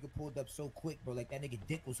 Like the nigga pulled up so quick, bro. Like that nigga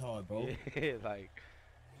dick was hard, bro. Yeah, like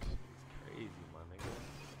it's crazy, my nigga.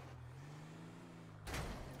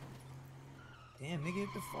 Damn, nigga,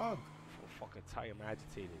 what the fuck? So fucking tired, I'm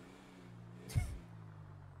agitated.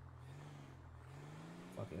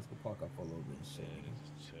 Fuck it, let's go park up for a little bit and shit. Yeah,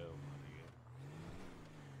 just chill, my nigga.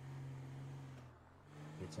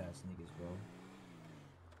 Bitch ass niggas, bro.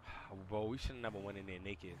 Bro, we should never went in there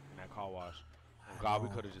naked in that car wash. Oh God, we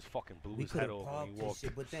could have just fucking blew his head off when he walked.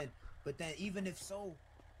 Shit, but then even if so,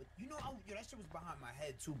 but you know, that shit was behind my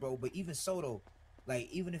head too, bro. But even so though, like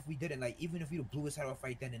even if we didn't, like even if we blew his head off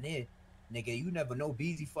right then and there, nigga, you never know.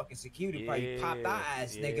 Beezy fucking security probably popped our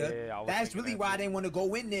ass, nigga. That's really why I didn't want to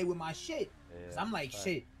go in there with my shit. Cause I'm like,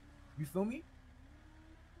 shit, you feel me?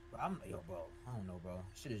 But I'm yo, bro. I don't know, bro.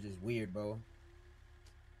 Shit is just weird, bro.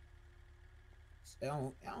 I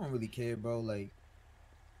don't really care, bro. Like,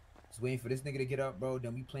 just waiting for this nigga to get up, bro.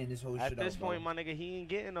 Then we playing this whole shit At up, this point, bro. my nigga, he ain't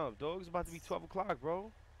getting up, dog. It's about to be 12 o'clock,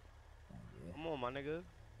 bro. Yeah. Come on, my nigga.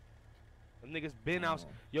 Them niggas been out.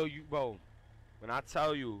 Yo, you, bro. When I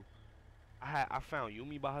tell you, I found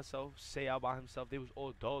Yumi by herself, Seiya by himself. They was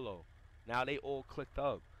all dolo. Now they all clicked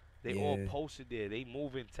up. They all posted there. They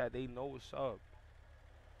moving. They know what's up.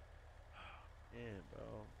 Damn, bro.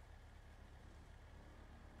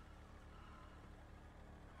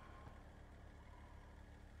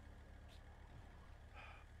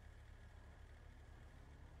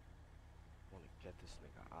 Want to get this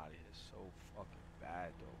nigga out of here so fucking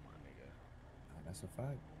bad, though, my nigga. Nah, that's a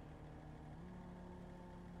fact.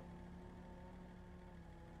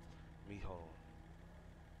 Me hold on.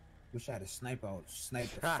 Wish I had a snipe the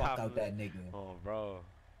fuck out that nigga. Oh, bro.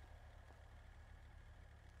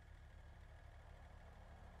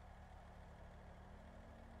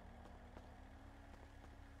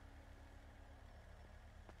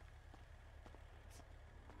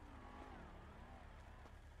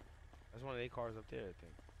 That's one of their cars up there, I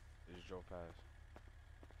think. They just drove past.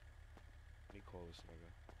 Let me call this nigga.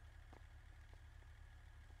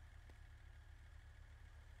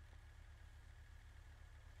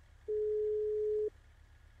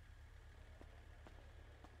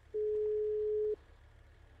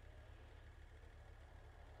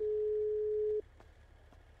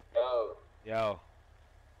 Yo,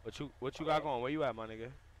 what you got going? Where you at, my nigga?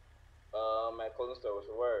 I'm at clothing store. What's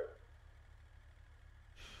your word?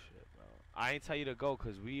 Shit, bro. I ain't tell you to go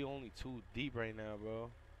because we only 2 deep right now, bro.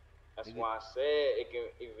 That's why I said it can.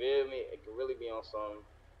 You feel me? It can really be on some.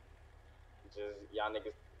 Just y'all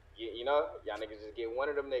niggas get, y'all niggas just get one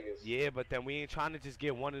of them niggas. Yeah, but then we ain't trying to just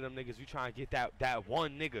get one of them niggas. We trying to get that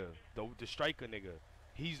one nigga, the striker nigga.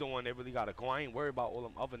 He's the one that really gotta go. I ain't worried about all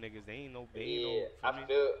them other niggas. They ain't no. I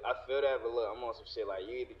feel that, but look, I'm on some shit like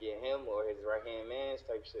you either get him or his right hand man's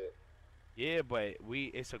type shit. Yeah, but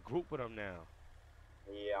it's a group of them now.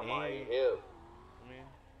 Yeah, I'm already hip. I mean,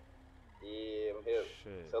 yeah, I'm hip.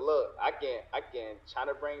 Shit. So look, I can try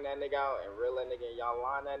to bring that nigga out and reel that nigga and y'all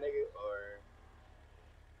line that nigga, or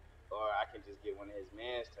I can just get one of his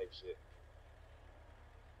mans type shit.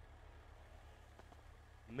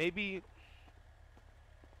 Maybe.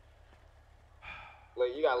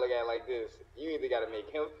 Look, you gotta look at it like this. You either gotta make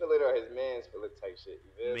him feel it or his mans feel it type shit.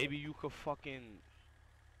 You feel Maybe you could fucking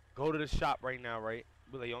go to the shop right now, right?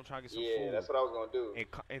 Be like, yo, I'm trying to get some food. Yeah, that's what I was gonna do.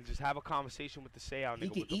 And just have a conversation with the Seiya nigga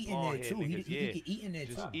with the eat in blonde there hair too. niggas. He can eat in there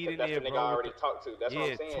just too. eat in That's there, the nigga bro. I already talked to. That's what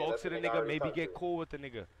I'm saying. Talk That's to the the nigga I nigga. already Maybe talked get to. cool with the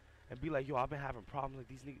nigga, and be like, yo, I've been having problems with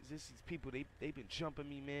these niggas. These people, they been jumping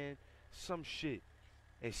me, man. Some shit,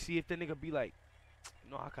 and see if the nigga be like,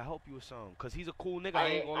 no, I can help you with something. Cause he's a cool nigga. I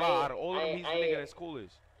ain't gonna lie. Out of all of them, he's the nigga that's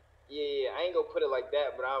coolest. Yeah, I ain't gonna put it like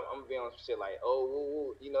that, but I'm gonna be on some shit like, oh, woo,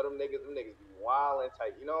 woo. You know them niggas be wild and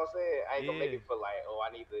tight. You know what I'm saying? I ain't gonna make it feel like, oh,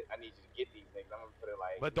 I need you to get these niggas. I'm gonna put it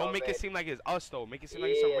like. But don't make it seem like it's us though. Make it seem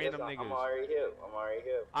like Yeah, some random niggas. I'm already hip.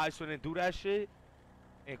 Alright, so then do that shit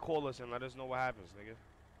and call us and let us know what happens, nigga.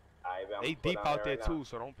 Alright, they deep out there too,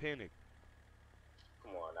 so don't panic.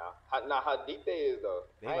 Come on now. How deep they is though?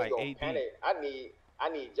 They I ain't like gonna panic. I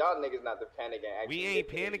need y'all niggas not to panic and actually. We ain't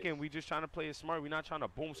panicking. We just trying to play it smart. We not trying to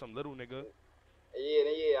boom some little nigga.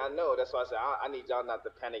 Yeah, I know. That's why I said I need y'all not to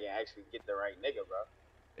panic and actually get the right nigga, bro.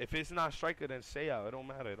 If it's not striker, then say out. It don't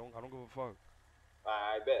matter. I don't give a fuck.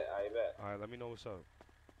 I bet. All right, let me know what's up.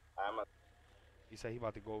 He said he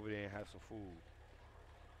about to go over there and have some food.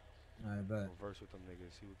 I bet. Converse with them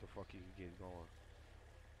niggas. See what the fuck he can get going.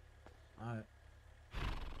 All right.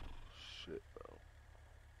 Shit.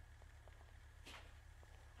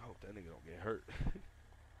 That nigga don't get hurt.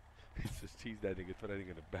 Just tease that nigga, throw that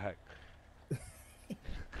nigga in the back.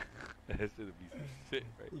 That should be some shit,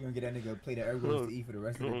 right? You gonna get that nigga a plate of egg rolls to eat for the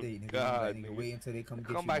rest of the day, nigga. God, That nigga wait until they come get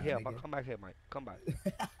come you. Back now, here, nigga. come back here, Mike. Come back.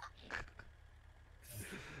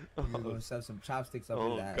 You're gonna shove some chopsticks up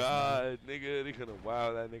Oh his ass. God, nigga, they gonna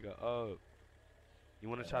wow that nigga up. You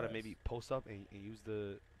wanna try to maybe post up and use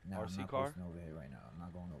the Nah, RC I'm not car? posting over here right now. I'm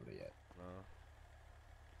not going over there yet. Nah.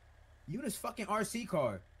 You this fucking RC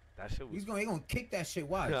car. That shit was. He gonna kick that shit.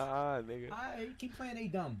 Watch. Nah, nigga. Alright, keep playing they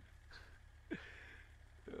dumb.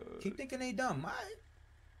 Keep thinking they dumb. Alright.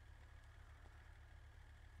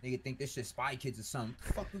 Nigga think this shit Spy Kids or something. What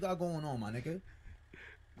the fuck you got going on, my nigga?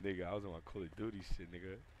 Nigga, I was on my Call of Duty shit,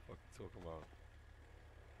 nigga. What you talking about?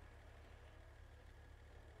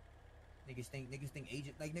 Niggas think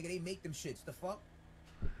agent like nigga they make them shits. The fuck?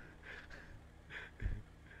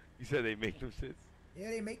 You said they make them shits?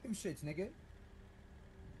 Yeah, they make them shits, nigga.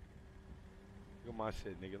 Look at my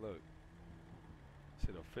shit, nigga. Look.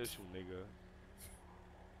 Shit official, nigga.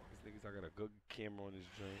 These niggas, I got a good camera on this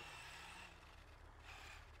joint.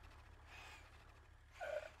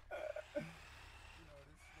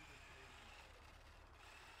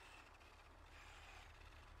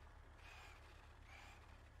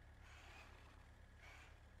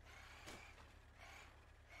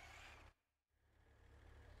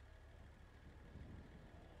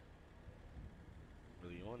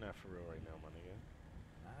 Really on that for real right now, my nigga.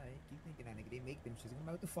 Alright, keep thinking that nigga. They make them shits. I'm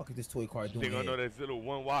like, what the fuck is this toy car doing? They gonna know there's little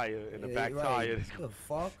one wire in the back tire. What the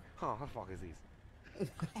fuck? Huh, how the fuck is these?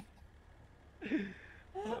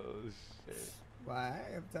 Oh shit. Why?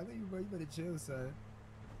 I'm telling you, bro, you better chill, son.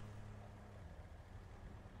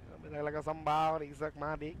 I mean, like somebody suck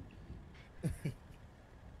my dick.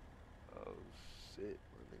 Oh shit,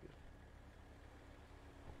 my nigga.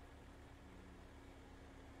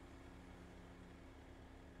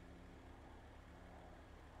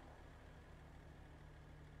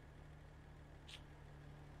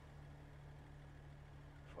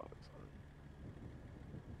 Fuck, son.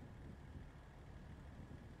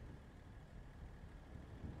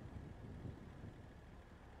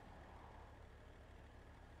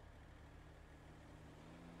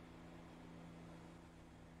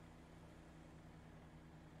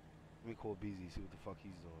 Let me call BZ, see what the fuck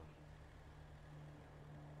he's doing.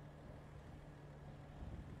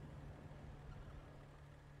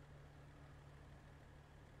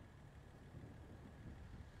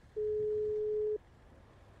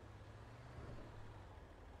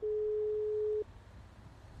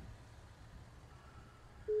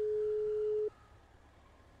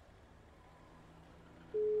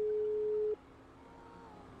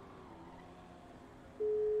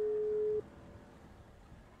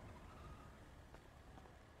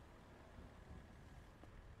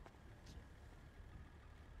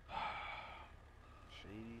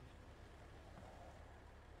 Shady.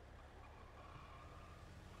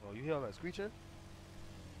 Oh, you hear all that screeching?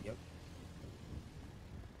 Yep.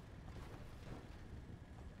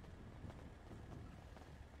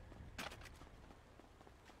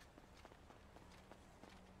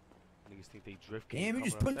 Niggas think they drift. Damn, you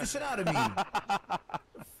just put the shit out of me.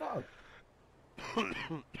 The fuck?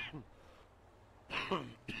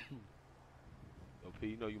 Yo, P,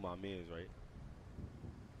 you know you my mans, right?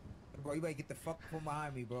 Bro, you better get the fuck from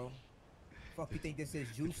behind me, bro. Fuck you think this is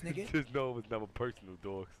juice, nigga? Just know it was never personal,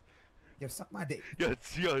 dogs. Yo, suck my dick. Yo,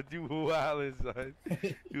 you wildin', son.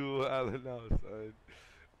 You wildin' out, son.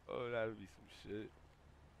 Oh, that'd be some shit.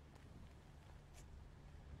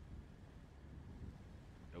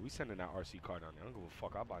 Yo, we sending that RC car down there. I don't give a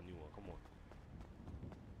fuck. I'll buy a new one. Come on.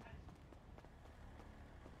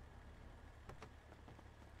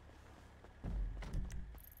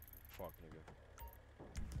 Fuck, nigga.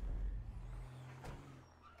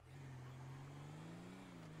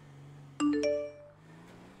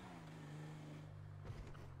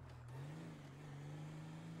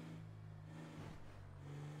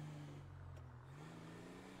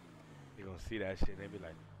 They gonna see that shit and they be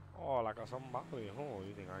like, oh, like somebody, huh?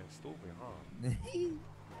 You think I ain't stupid, huh?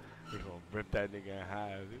 They gonna rip that nigga in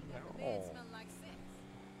half. They be like, oh.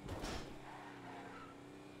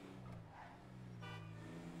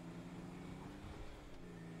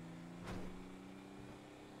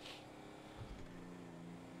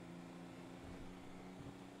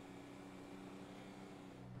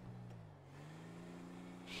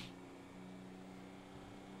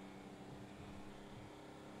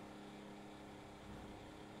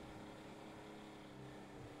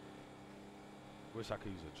 Wish I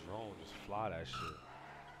could use a drone, just fly that shit.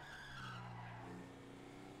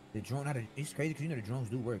 The drone, it's crazy because you know the drones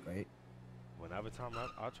do work, right? Whenever time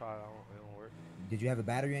I try, it don't work. Did you have a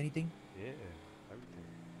battery or anything? Yeah, everything.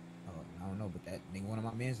 Oh, I don't know, but that nigga, one of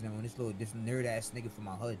my mans, and this nerd ass nigga from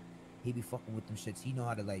my hood, he be fucking with them shits. He know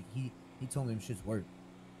how to like. He told me them shits work.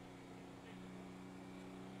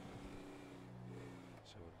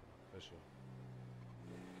 Shit was official.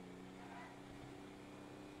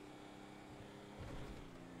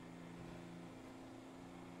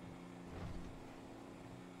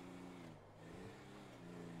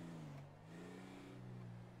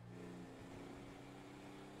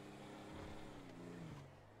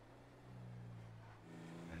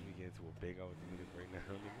 Let me get into a big out with the niggas right now,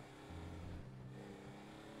 nigga.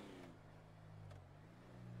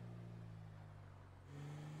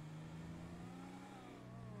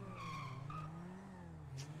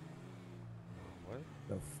 What?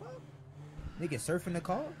 The fuck? Nigga surfing the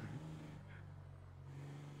car?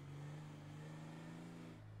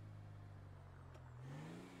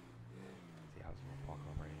 See, I was gonna park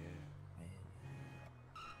up right here.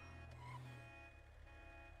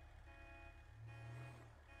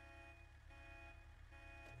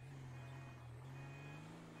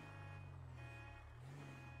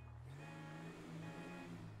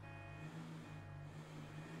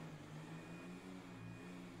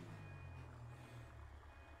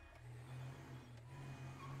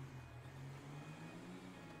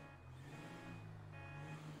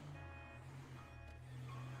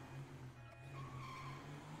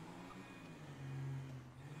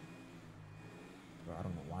 Bro, I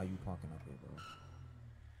don't know why you parking up here, bro.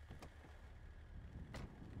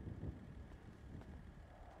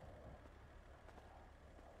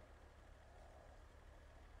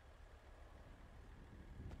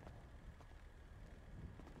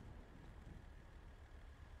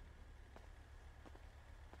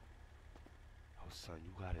 Oh, son,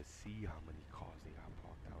 you gotta see how many cars they got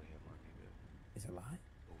parked out here, my nigga. Is it a lie?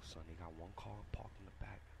 Oh, son, they got one car parked in the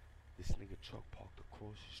back. This nigga truck parked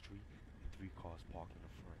across the street, and 3 cars parked in the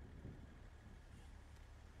front.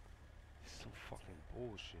 This is some fucking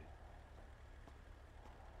bullshit.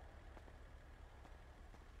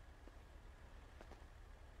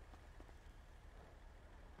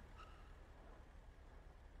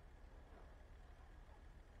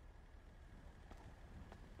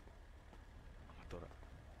 I'm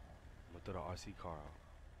gonna throw the RC car out.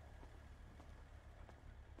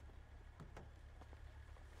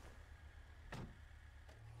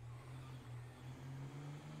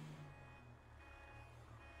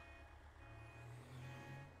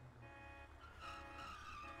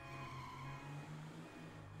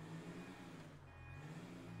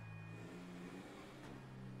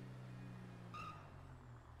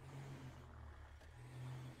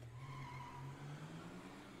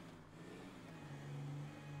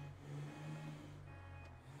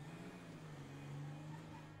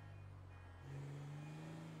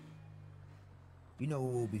 You know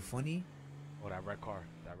what would be funny? Oh, that red car.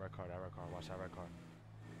 That red car. That red car. Watch that red car.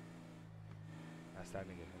 That's that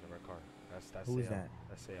nigga in the red car. That's Who is Sayo. that?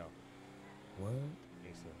 That's Sayo. What?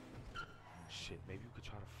 Gangsta. Shit, maybe you could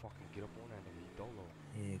try to fucking get up on that nigga. He dolo.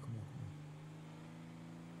 Yeah, come on, come on.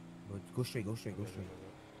 But go straight, go straight, go straight.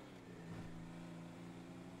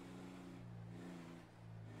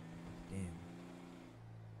 Damn.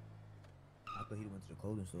 I thought he went to the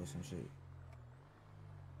clothing store or some shit.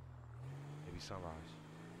 Maybe Sunrise.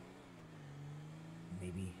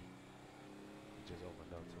 Maybe. He just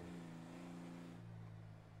opened up too.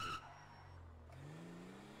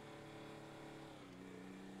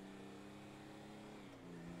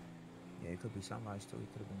 Yeah, it could be Sunrise too. He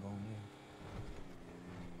could have been going there.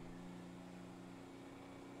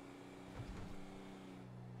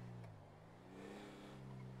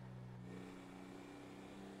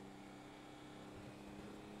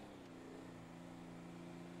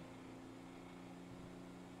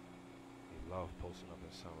 They love posting up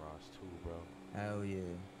in Sunrise too, bro. Hell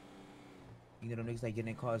yeah. You know them niggas like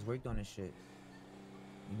getting their cars worked on and shit.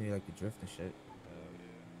 You know they like to drift and shit. Hell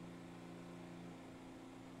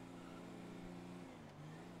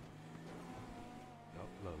yeah. Yup,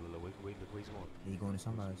 look, wait, look where he's going. He going to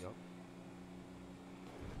Sunrise. Yup.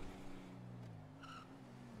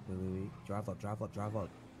 Wait. Drive up, drive up, drive up.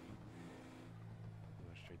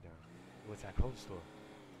 Going straight down. What's that clothes store?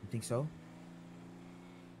 You think so?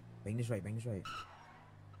 Bang this right, bang this right.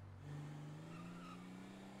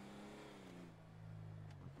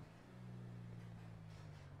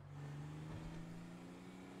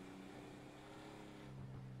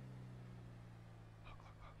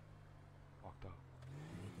 Walked up.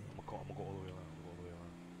 I'm gonna go all the way around. I'm gonna go all the way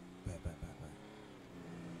around. Bet.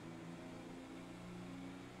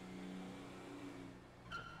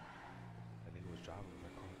 That nigga was driving in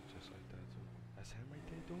that car just like that too.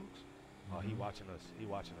 he watching us. He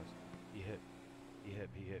watching us. He hit. He hit.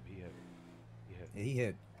 He hit. He hit. He hit. Yeah, he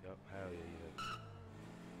hit. Yep. Hell yeah, he hit.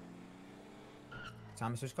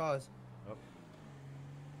 Time to switch cars. Yep.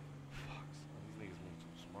 Fuck. These niggas move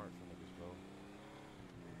too smart for niggas, bro.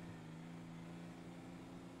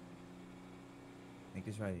 Make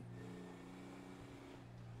this right.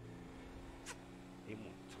 He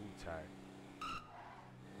moved too tight.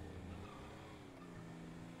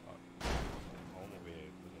 I'm over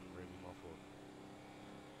here looking really my fault.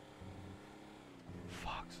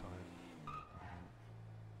 Fuck, son.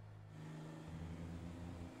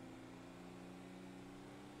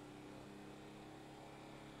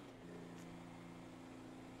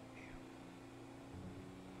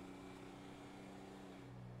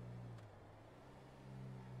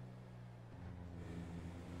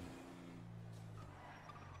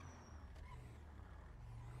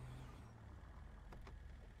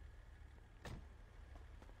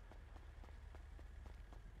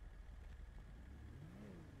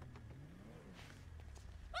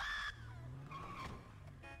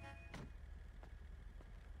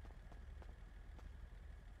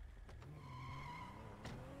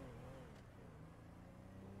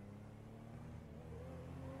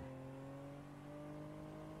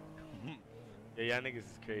 Yeah, y'all niggas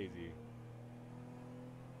is crazy.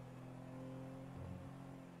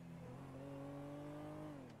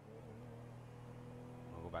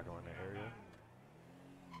 Wanna go back around that area?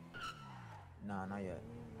 Nah, not yet.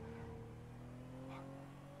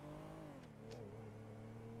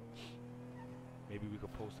 Maybe we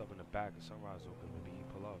could post up in the back of Sunrise open. Maybe he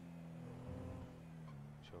pull up.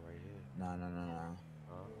 Chill right here. Nah.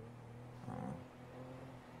 Huh?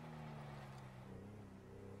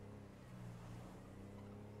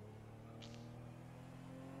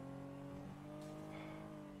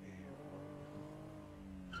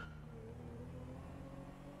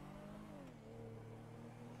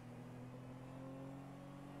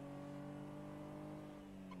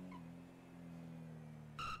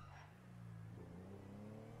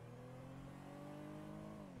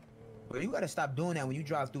 Bro, you gotta stop doing that when you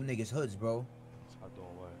drive through niggas' hoods, bro. Stop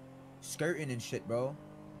doing what? Skirting and shit, bro.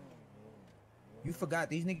 You forgot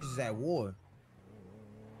these niggas is at war.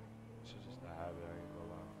 It's just a habit, I ain't gonna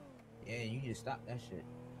lie. Yeah, you need to stop that shit.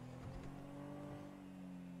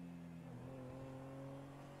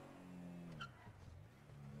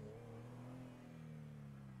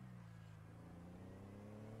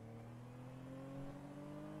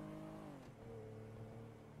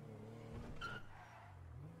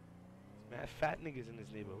 Mad fat niggas in this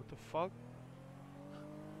neighborhood. What the fuck?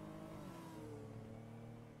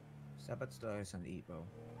 Stop at the store and get something to eat, bro.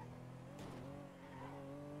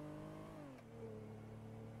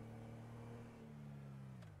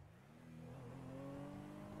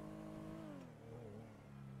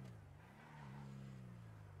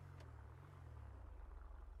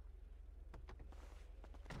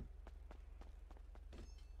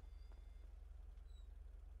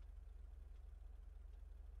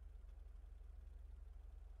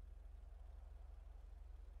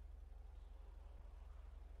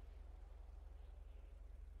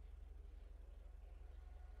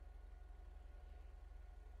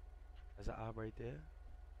 There's an op right there.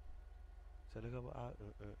 So look up op.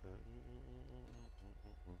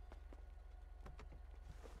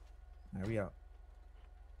 Hurry up.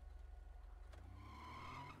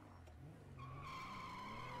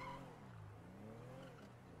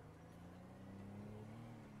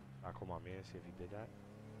 I call my man, see if he did that.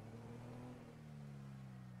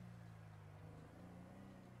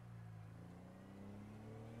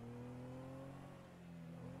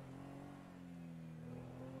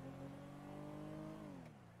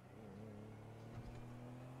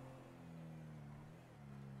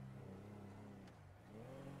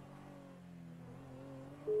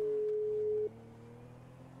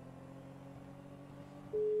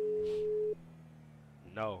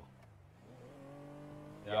 No.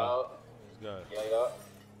 Yo. It's good. Yo.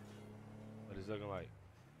 What is it looking like?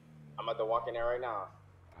 I'm about to walk in there right now.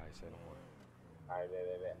 Alright, say no more. Alright,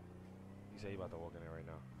 bet. He said he about to walk in there right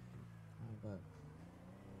now.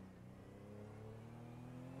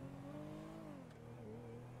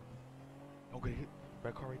 Okay,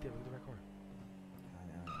 red car right there. Look at the red car.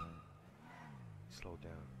 Slow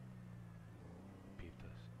down. Peep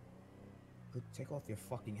this. Good, take off your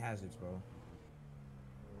fucking hazards, bro.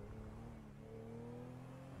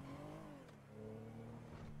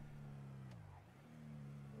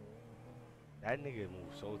 That nigga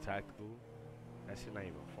moves so tactical. That shit not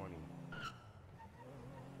even funny.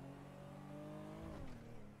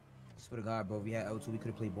 Swear to God, bro. If we had L2, we could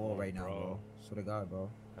have played ball right now, bro. Swear to God,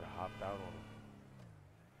 bro. Could have hopped out on him.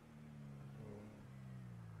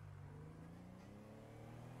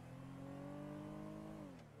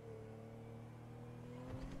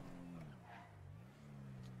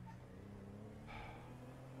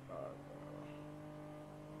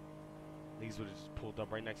 Niggas would have just pulled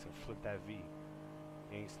up right next and flipped that V.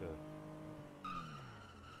 Gangsta.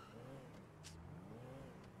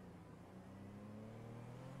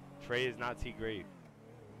 Trey is not T Great.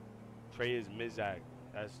 Trey is Mizak.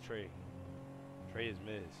 That's Trey. Trey is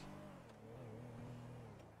Miz.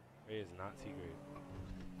 Trey is not T Great.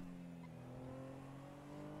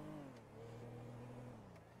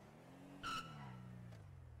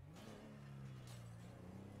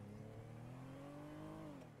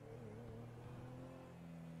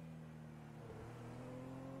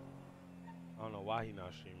 I don't know why he's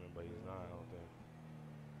not streaming, but he's not, I don't think.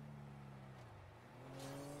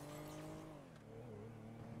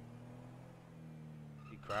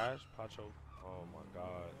 He crashed? Pacho? Oh my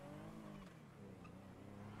god.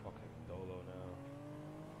 Fucking Dolo now.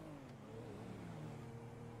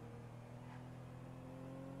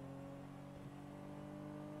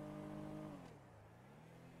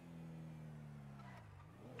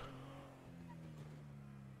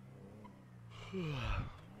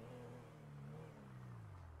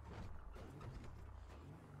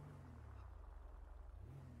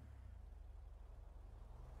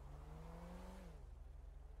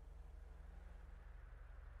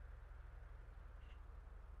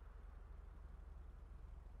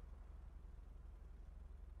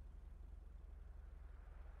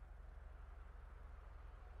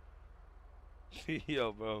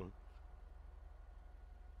 Yo, bro.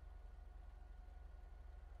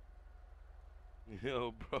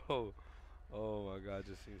 Yo, bro. Oh my god, I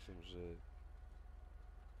just seen some shit.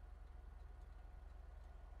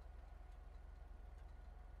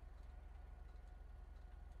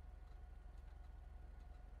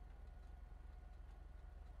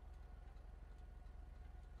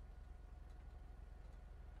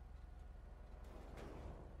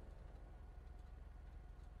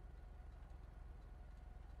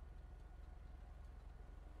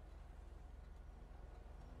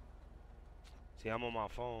 See, I'm on my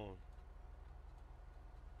phone.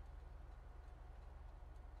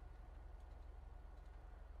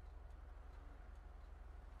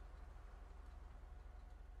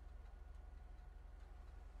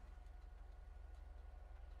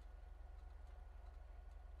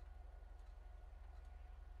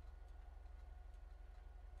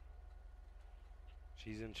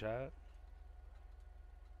 She's in chat.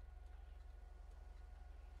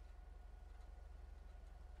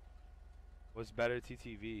 What's better,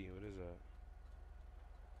 TTV? What is that?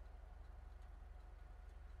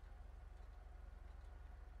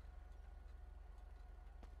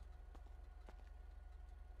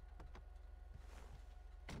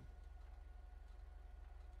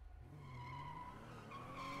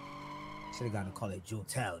 Should've gotten to call it Jewel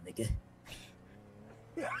Town, nigga.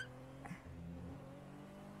 Your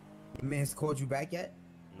man's called you back yet?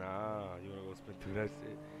 Nah, you wanna go spin through that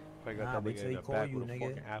shit? Probably got Nah, that wait nigga till in he the call back you, with a nigga.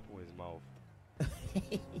 fucking apple in his mouth.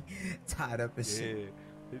 Tied up and shit.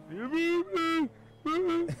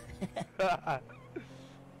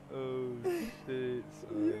 Oh shit,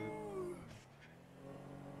 son.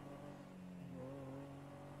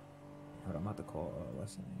 Hold on, I'm about to call,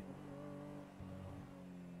 what's her name?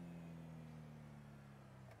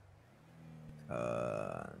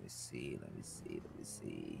 Let me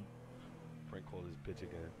see. Frank called his bitch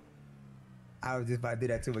again. I was just about to do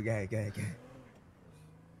that too, but go ahead. See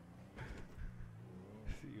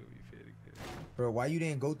you be fed again. Bro, why you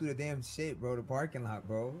didn't go through the damn shit, bro? The parking lot,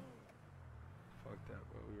 bro. Fuck that,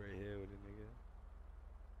 bro. We right here with a nigga.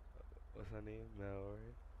 What's her name? Mel,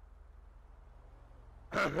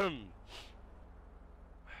 right? I'm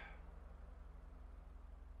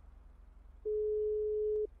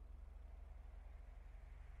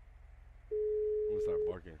gonna start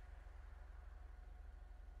barking.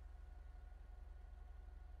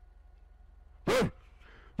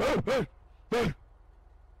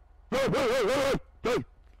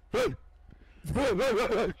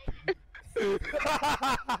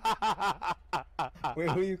 Wait,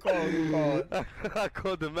 who you called? I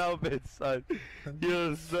called the Melvin, son.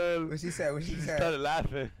 Yo, son. What she said? She started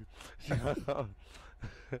laughing.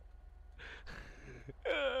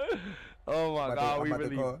 Oh my god, we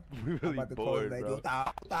really bored, bro.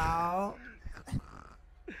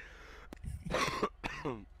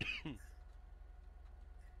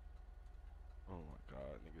 Oh my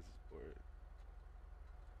god, niggas is bored.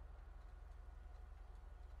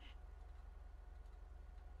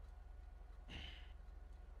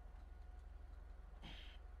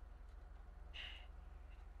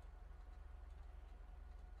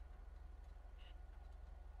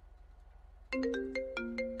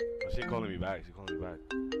 Oh, she calling me back. She calling me back.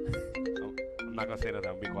 I'm not gonna say nothing.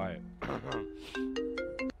 I'm gonna be quiet.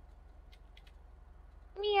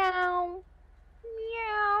 Meow.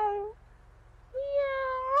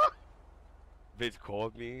 bitch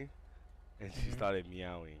called me, and she started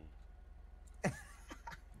meowing.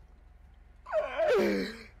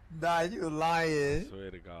 Nah, you lying.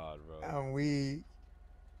 Swear to God, bro. I'm weak.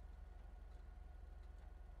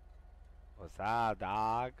 What's up,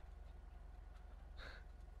 dog?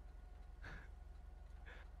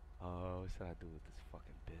 Oh, what should I do with this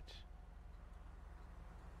fucking bitch?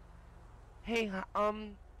 Hey,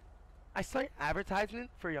 I saw your advertisement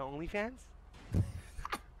for your OnlyFans.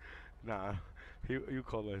 Nah, you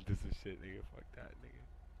call her into some shit, nigga. Fuck that, nigga.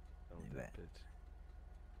 Don't do that, bitch.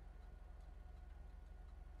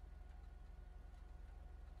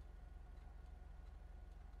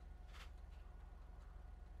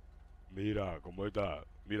 Mira, ¿cómo está?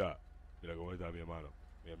 Mira, cómo está mi hermano,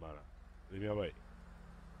 mi hermana. Dime a ver.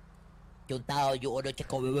 Chúng tao dụ nó chắc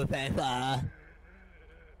không bị phê phà.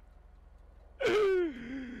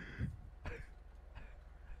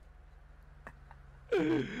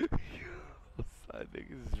 Son,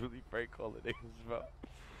 niggas is really prank calling niggas, bro.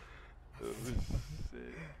 Oh,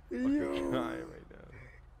 shit. Yo. Fucking crying right now.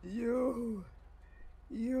 Yo.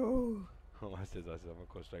 Oh, watch this. I'm gonna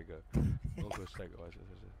call striker. Watch this.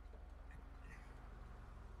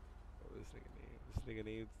 Oh, this nigga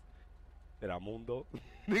name's Telamundo.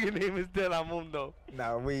 Nigga name is Telamundo.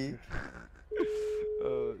 Nah, we.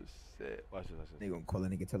 Oh, shit. Watch this. They gonna call a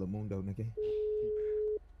nigga Telemundo, nigga.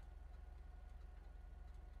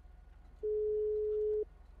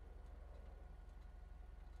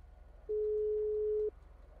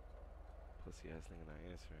 Pussy ass nigga not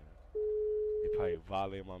answering. They probably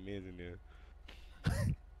violating my mans in there.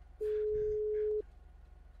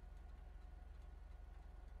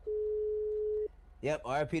 Yep,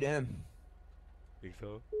 RIP to him. Think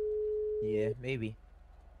so? Yeah, maybe.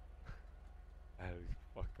 I was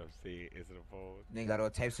fucked up saying answer the phone. Nigga got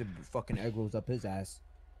all types of fucking egg rolls up his ass.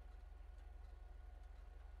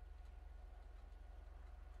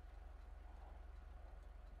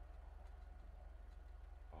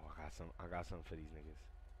 Oh, I got something for these niggas.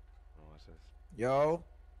 Watch this. Yo.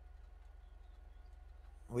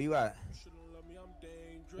 Where you at?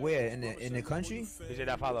 Where in the country? DJ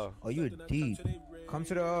that follow. Oh, you deep. Come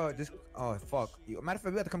to the this. Oh fuck. Matter of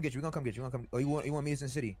fact, we have to come get you. We gonna come get you. We gonna come. Oh, you want me in the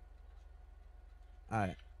city? All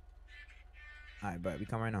right. All right, but we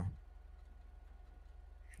come right now.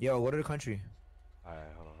 Yo, go to the country. All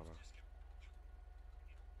right, hold on.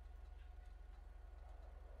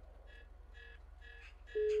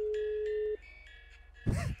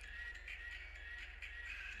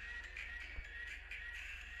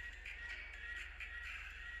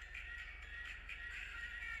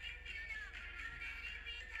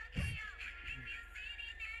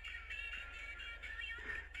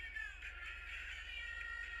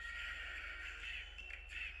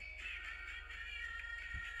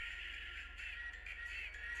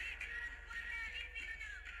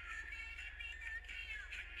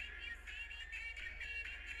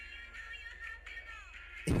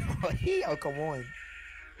 Oh, come on.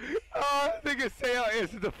 Oh, nigga Sale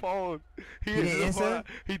answered the phone. He didn't answered the phone. answer?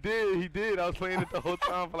 He did. I was playing it the whole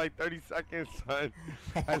time for like 30 seconds, son.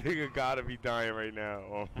 That nigga gotta be dying right now.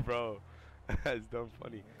 Oh, bro. That's dumb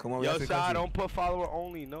funny. Come on, Yo, that's Shy, don't put follower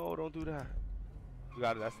only. No, don't do that. You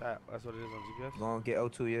got it. That's that. That's what it is on GPS. Gonna get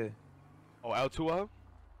L2, yeah. Oh, L2 up?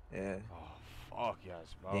 Yeah. Oh, fuck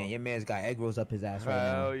yes, bro. Damn, your man's got egg rolls up his ass right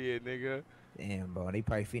now. Hell yeah, nigga. Damn, bro. They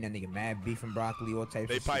probably feeding that nigga mad beef and broccoli, all types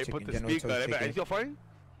They of probably shit. put the General speaker. Tso's They be like, chicken. is your phone?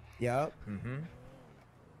 Yup. Mm-hmm.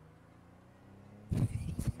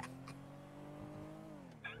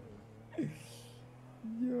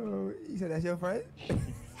 Yo, he said that's your friend? They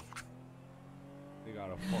got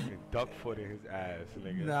a fucking duck foot in his ass,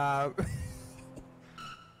 nigga. Nah. Fuck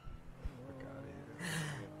out of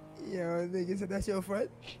here. Yo, nigga said that's your friend?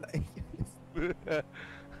 Like,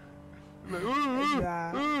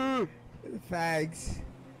 Nah. Fags.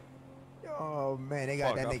 Oh man, they got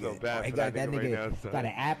Fuck, that I feel nigga. bad They for got that that nigga nigga. right now, son. Got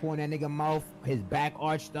an apple on that nigga mouth. His back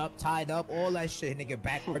arched up, tied up, all that shit. Nigga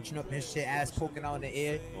back arching up his shit, ass poking out in the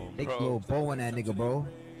air. Oh, They bro. little bow on that nigga, bro.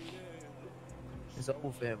 It's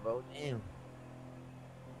over for him, bro. Damn.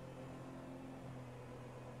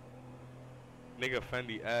 Nigga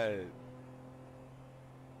Fendi ad.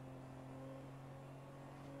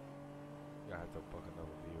 I have to book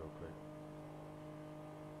another V real quick.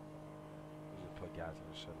 Just put gas in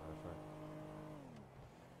the shit, matter of fact.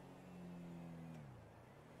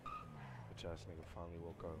 Bitch ass nigga finally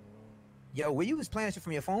woke up. Yo, were you was playing shit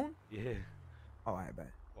from your phone? Yeah. Oh, alright,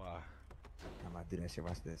 bet. Why? I'm about to do that shit.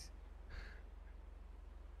 Watch this.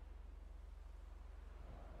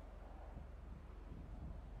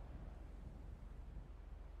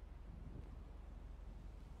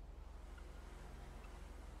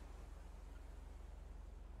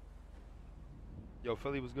 Yo,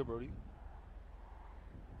 Philly was good, Brody.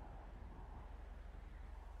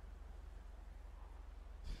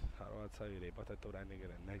 How do I tell you? They about to throw that nigga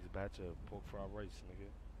the next batch of pork fried rice, nigga.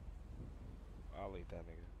 I'll eat that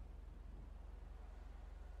nigga.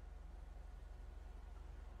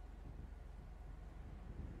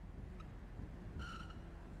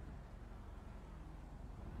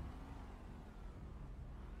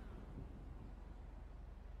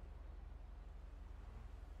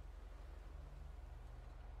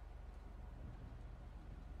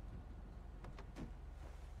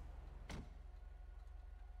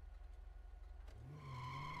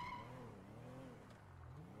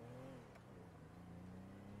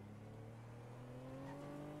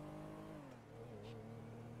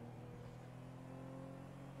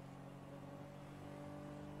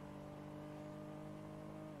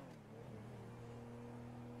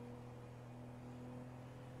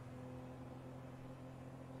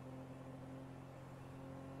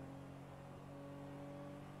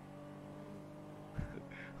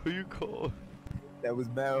 Who you called? That was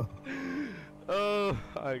Mel. Oh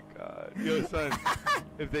my god. Yo, son,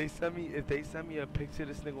 if they send me a picture of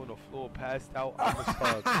this nigga on the floor passed out, I'ma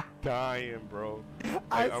start dying, bro.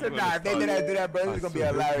 I Like, said, nah, if they do that, bro, it's gonna be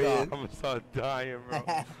hilarious. I'm gonna start dying, bro.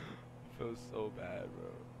 I feel so bad, bro.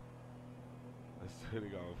 I swear to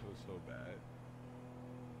God, I feel so bad.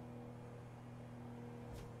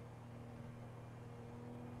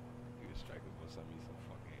 You distracted for send me some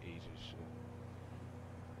fucking Asian shit.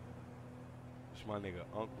 Wish my nigga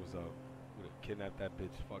Unc was up. Would've kidnapped that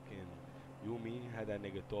bitch fucking Yumi. Had that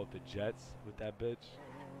nigga throw up the jets with that bitch.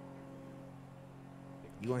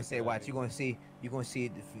 You gonna say, watch, you gonna see the you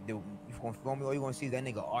gonna film me, or you gonna see that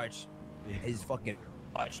nigga arch, his fucking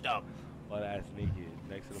arched up. Butt ass naked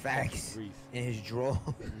next to the Facts fucking grease. in his drawers.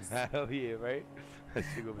 Hell yeah, right? That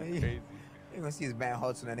shit gonna be crazy. You gonna see his man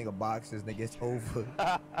Hudson, that nigga boxes, nigga, it's over.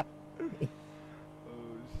 Oh shit.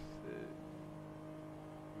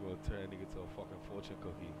 You gonna turn that nigga to a fucking fortune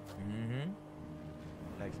cookie. Mm-hmm.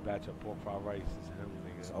 Next batch of pork fried rice is him,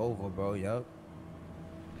 nigga. It's over, bro, yup.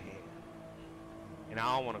 Damn. And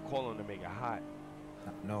I don't wanna call him to make it hot.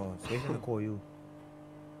 No, stay for him to call you.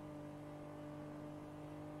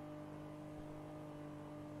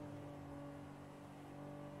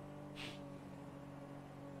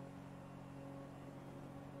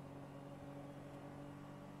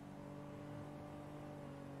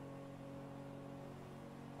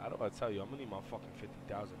 I don't wanna tell you, I'm gonna need my fucking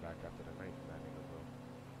 50,000 back after the night from that nigga, bro.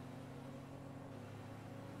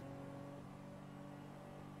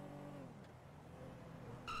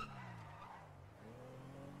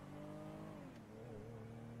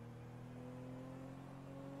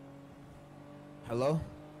 Hello?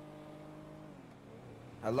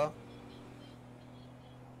 Hello?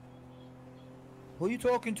 Who you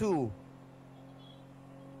talking to?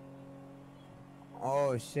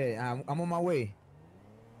 Oh shit, I'm on my way.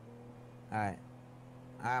 Alright.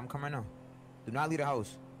 I'm coming now. Do not leave the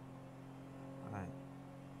house. Alright.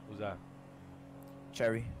 Who's that?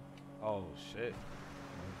 Cherry. Oh shit.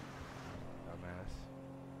 Dumbass.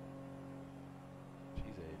 She's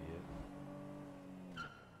an idiot.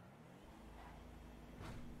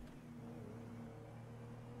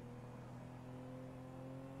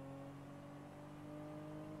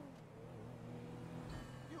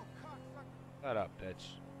 Shut up, bitch.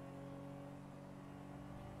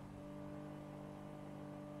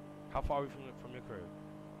 How far are we from your crib?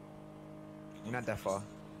 You're not that far.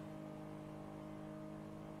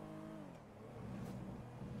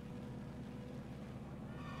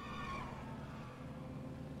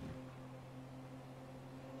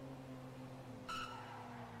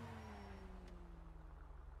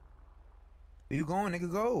 Where you going, nigga?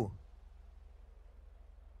 Go.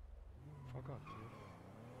 Fuck up, nigga.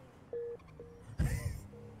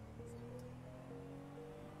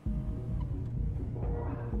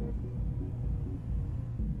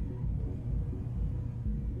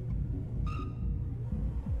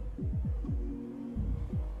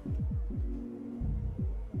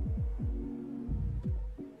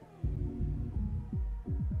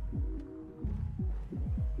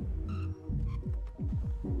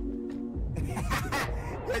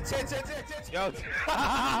 Yo.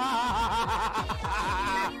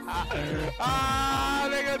 Ah,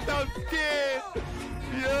 nigga, don't scared.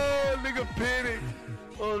 Yo, nigga, panic.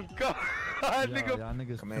 Oh, God. Nigga. Y'all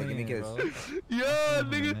niggas Come here, give me a kiss. Yo,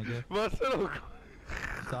 nigga. My son.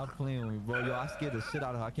 Stop playing with me, bro. Yo, I scared the shit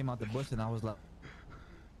out of her. I came out the bush and I was like...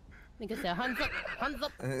 Nigga said, hands up, hands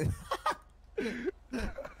up. Give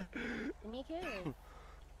me a kiss.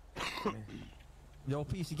 Yo,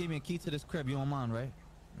 Peace, you gave me a key to this crib. You don't mind, right?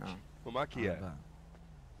 No. Where my key at?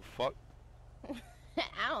 Fuck.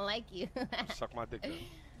 I don't like you. Suck my dick then.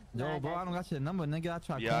 Yo, bro, I don't got your number, nigga. I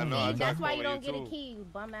tried Yeah, I calling know, you. I nigga. That's why you calling don't you get a too. key, you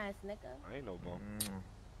bum ass nigga. I ain't no bum.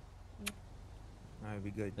 Alright,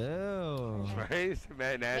 we good. Ew. Right? It's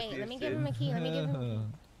mad nasty. Wait, let me as give shit. him a key. Let me give him a key.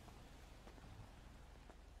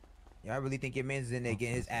 Yeah, I really think your man's in there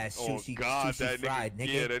getting his ass Oh sushi, God, sushi that fried, nigga.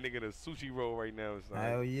 nigga. Yeah, that nigga in a sushi roll right now. Son.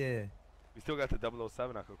 Hell yeah. We still got the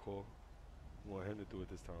 007 I could call. We want him to do it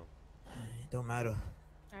this time. It don't matter.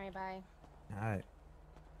 Alright, bye. Alright.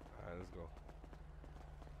 Alright, let's go.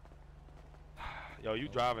 Yo, you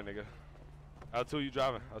driving, nigga. L2, you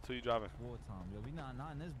driving. L2, you driving. Wartime, yo. We not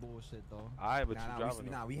in this bullshit though. Alright, but you Nah, driving.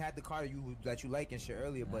 though. we had the car that you like and shit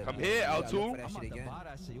earlier, but Come we here, gotta L2. look for that I'm shit about to again. buy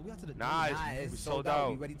that shit. Yo, we got to the Nah, door. it's we sold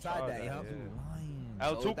out. We already tried that, yo.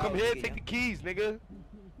 L2, Sold come out, here. nigga, Take the keys, nigga.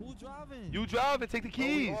 Who driving? You driving. Take the Bro,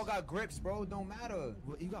 keys. we all got grips, bro. It don't matter.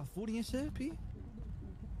 What, you got food in your shit, P?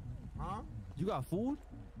 Huh? You got food?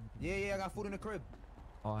 Yeah, I got food in the crib.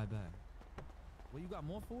 Oh, I bet. Well, you got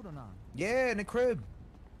more food or not? Yeah, in the crib.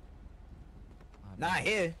 I Not bet.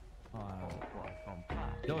 here.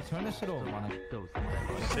 Yo, turn this shit over, man. Oh,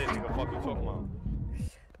 shit, nigga. Fuck you talking about?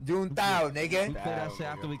 Juntao, We nigga. play that Damn, shit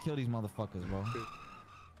after nigga. we kill these motherfuckers, bro.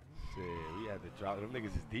 Shit, we had to drop. Them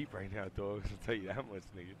niggas is deep right now, dog. I'll tell you that much,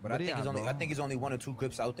 nigga. But What I do think you it's got, only bro? I think it's only 1 or 2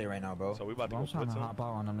 grips out there right now, bro. So we about to Bro, go I'm trying put to some. hop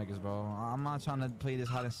out on them niggas, bro. I'm not trying to play this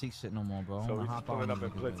hide and seek shit no more, bro. So I'm we gonna just hop out pulling on up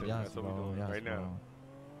them and niggas, bro. blitzing. Yes, That's what we bro. doing Yes, right bro. now.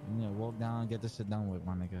 Yeah, walk down, get this shit done with,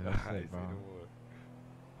 my nigga. That's I it, see bro. no more.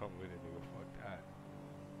 I'm with it, nigga. Fuck that.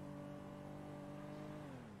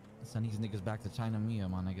 Send these niggas back to China, Mia,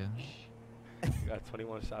 my nigga. We got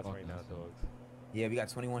 21 shots Fuck right now, that shit. dogs. Yeah, we got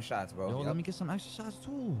 21 shots, bro. Yo, Yup. let me get some extra shots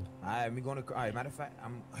too. Alright, we gonna. Alright, matter of fact,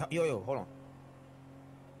 yo, hold on.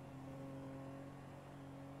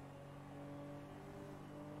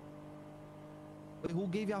 Wait, who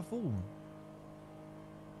gave y'all food?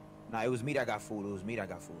 Nah, it was me that got food.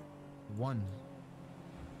 One.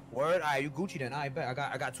 Word? Alright, you Gucci then. I bet.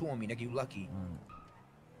 I got 2 on me, nigga. You lucky.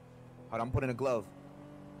 Hold on, I'm putting a glove.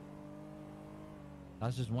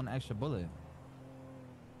 That's just one extra bullet.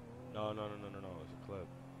 No. It's a clip.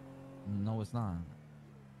 No, it's not.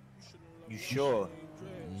 You sure?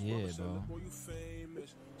 Yeah, bro.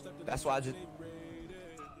 That's why I just.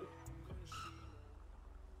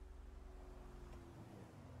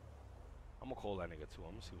 I'm gonna call that nigga too.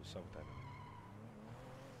 I'm gonna see what's up with that nigga.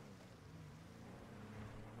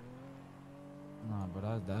 Nah,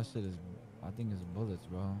 but that shit is. I think it's bullets,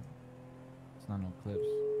 bro. It's not no clips.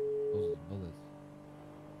 Those is bullets.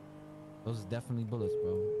 Those is definitely bullets,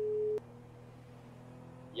 bro.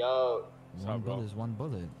 Yo. One bullet is one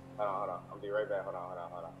bullet. Hold on. I'll be right back. Hold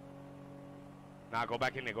on. Nah, go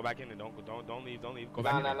back in there. Don't leave. Go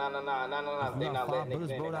Nah. back in there. They not five letting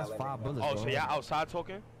bullets, niggas bro. in. That's 5 bullets, Oh, bro. so y'all outside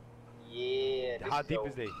talking? Yeah. How deep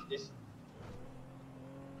is they? This,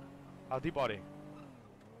 How deep are they?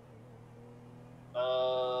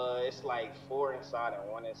 it's like 4 inside and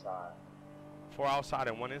 1 inside. 4 outside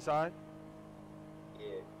and 1 inside? Yeah.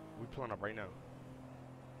 We pulling up right now.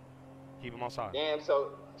 Keep them outside. Damn.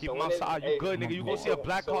 So. Keep so them when outside. You good, nigga. You gonna see a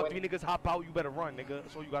black car, when, 3 niggas hop out. You better run, nigga.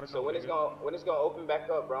 That's all you gotta know. So when nigga. it's gonna open back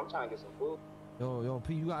up, bro? I'm trying to get some food. Yo,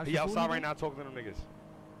 P, you got extra He food, outside nigga? right now talking to them niggas.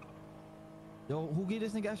 Yo, who gave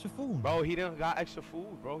this nigga extra food? Bro, he didn't got extra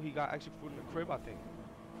food, bro. He got extra food in the crib, I think.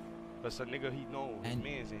 That's a nigga he know. His And-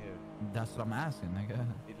 man's in here. That's what I'm asking, nigga.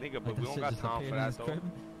 Nigga, Like but the we don't shit got just time appeared for in that, his though. crib?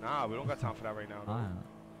 Nah, we don't got time for that right now, though. Alright.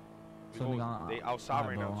 We So, going- nigga, they outside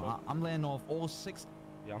alright, right now, bro. so. I'm laying off all 6.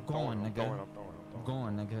 Yeah, I'm going, throwing, nigga. I'm throwing.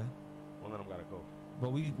 Going, nigga. One of them gotta go.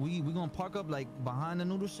 But we gonna park up like behind the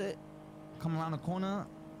noodle shit, come around the corner,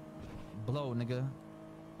 blow, nigga.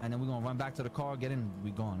 And then we gonna run back to the car, get in,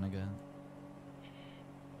 we gone, nigga.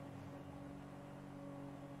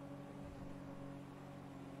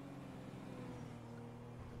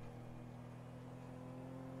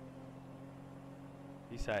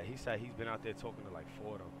 He said he's been out there talking to like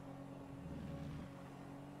 4 of them.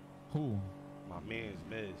 Who? My man's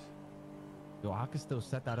Miz. Yo, I could still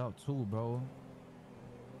set that up too, bro.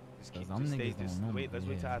 Just Cause keep, them just niggas stay, just don't know wait, me, let's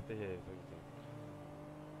wait till yeah. after here.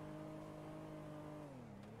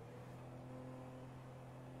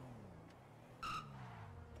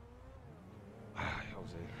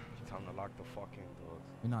 Jose, time to lock the fucking doors.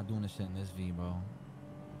 We're not doing this shit in this V, bro.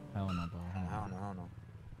 Hell no, bro. I don't know.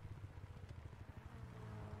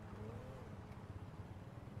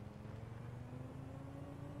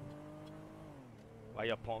 Why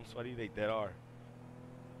your palms sweaty? They dead are.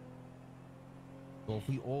 Bro, if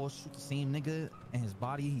we all shoot the same nigga and his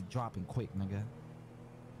body, he dropping quick, nigga.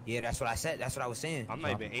 Yeah, that's what I said. That's what I was saying. I'm not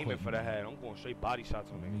Drop even it aiming quick, for the nigga. head. I'm going straight body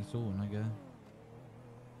shots on niggas. Me too, nigga. I'm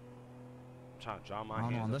trying to draw my I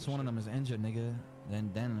don't hands know, up unless and one of shit. them is injured, nigga.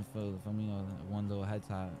 Then for me, one little head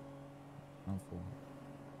tie, I'm full.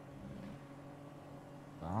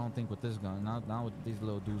 But I don't think with this gun, not with these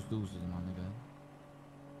little deuces, my nigga.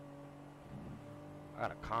 I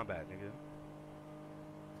got a combat, nigga.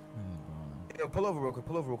 Hey, bro. Yo, pull over real quick.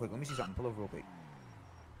 Pull over real quick. Let me see something. Pull over real quick.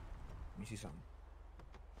 Let me see something.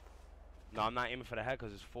 No, I'm not aiming for the head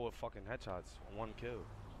because it's 4 fucking headshots. 1 kill.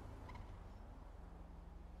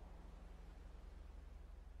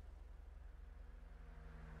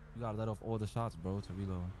 You gotta let off all the shots, bro, to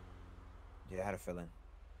reload. Yeah, I had a feeling.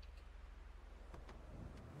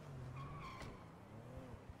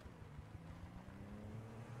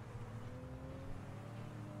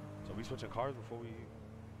 So we switching cars before we... You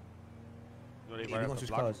know, they Yeah, right we up gonna the switch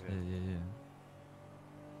block. cars. Yeah.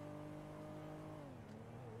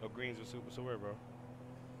 No greens are super weird, bro.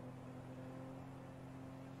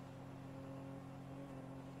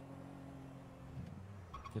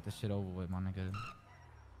 Get this shit over with, my nigga.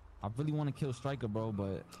 I really want to kill Striker, bro,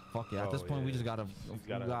 but fuck it. At this point, we just gotta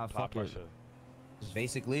fuck it. Just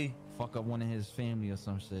basically fuck up one of his family or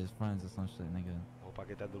some shit, his friends or some shit, nigga. Hope I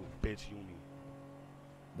get that little bitch uni.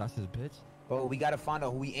 That's his bitch? Bro, we gotta find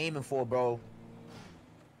out who we aiming for, bro.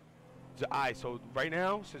 Alright, so right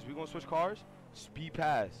now, since we gonna switch cars, speed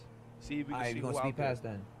pass. See if we can see we gonna who speed out there. pass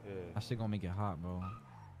then. Yeah. That shit gonna make it hot, bro.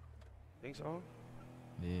 Think so?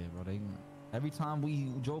 Yeah, bro. Every time we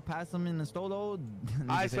drove past them in the Stolo,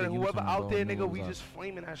 I said whoever out there, nigga, we just. just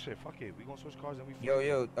flaming that shit. Fuck it, we gonna switch cars and we.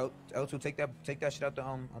 Yo, L2, take that shit out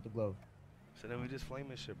the glove. So then we just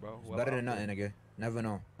flaming shit, bro. It's better than nothing, nigga. Never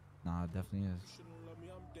know. Nah, it definitely is. Shouldn't love me,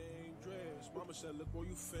 I'm dangerous. Mama said, look, boy,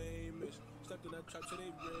 you famous. Stepped in that trap till they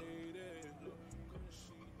raided. Look, come and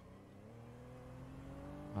see.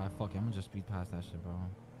 Alright, fuck it. I'm gonna just speed past that shit, bro.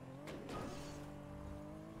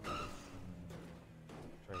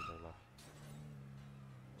 Straight to the left.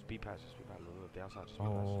 Speed pass, look, downside, just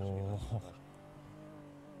speed pass, just speed pass, speed pass.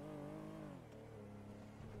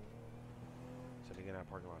 So they get in that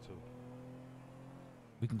parking lot too.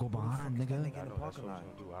 We can go behind, nigga. I know, that's what I was gonna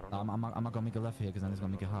do. I don't know. I'm not gonna make a left here because then it's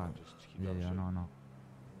gonna make it hot. Just keep Yeah, up I straight. know.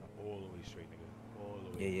 All the way straight, nigga. All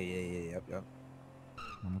the way. Yeah. Yep.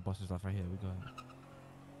 I'm gonna bust this left right here. We good.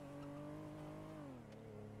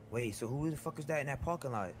 Wait, so who the fuck is that in that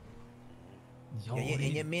parking lot? Yo, and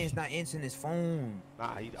your man's not answering his phone.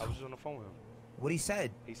 Nah, I was just on the phone with him. What he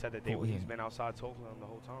said? He said that Oh, yeah. he's been outside talking to him the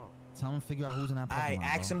whole time. Tell him to figure out who's in that parking lot,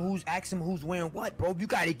 Ask bro. him who's wearing what, bro. You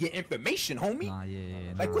gotta get information, homie. Nah,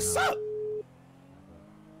 yeah. Like, what's up?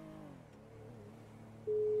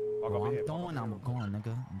 Bro, I'm throwing, I'm going,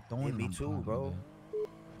 nigga. I'm throwing. Yeah, me I'm too, going, bro.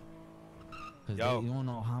 Cause Yo. you don't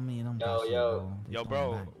know how many of them. Yo, got shit, yo. They Yo,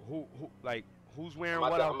 throwing bro, back. who's wearing I'm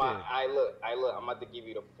what about out to, there? I look, I'm about to give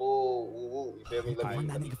you the full woo woo. You feel me? Let When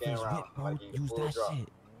me that nigga stand feels around. wet, I'm bro, about to give you use the full that drop. shit.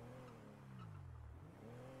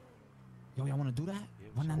 Yo, y'all wanna do that?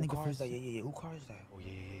 When that Who nigga car is feels that? Yeah. Who car is that? Oh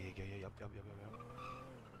yeah, yup.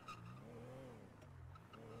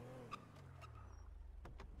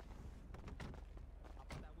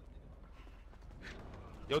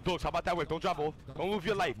 Yo, dogs, how about that whip? Don't drop off. Don't lose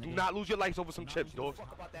your life. Do not lose your life over some chips, dogs.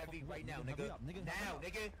 Fuck about that V right now, nigga. Now,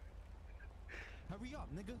 nigga. Hurry up,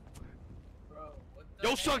 nigga.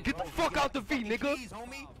 Yo, son, get the fuck out the V, nigga. Keys,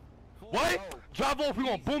 homie. What? Drive off. We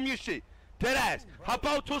gonna boom your shit. Dead ass. Hop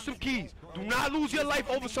out, toss some keys. Do not lose your life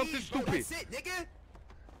over something Bro, stupid. that's it, nigga.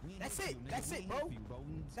 That's it, bro.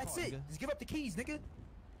 That's it. Just give up the keys, nigga.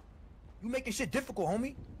 You making shit difficult,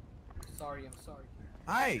 homie. Sorry, I'm sorry.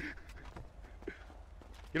 Alright.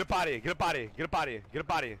 Get up out of here. Get up out of here. Get up out of here. Get up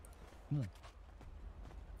out of here.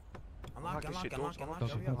 Unlock it. Come on,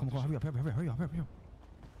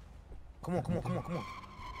 hurry up. Come on.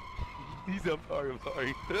 He's up. I'm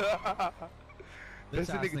sorry. This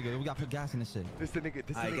the ass nigga. nigga, we gotta put gas in this shit. This the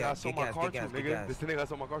nigga Alright, I sold my get car to, gas, get nigga. gas. This the nigga I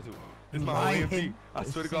sold my car to. It's My my OMG. hand. I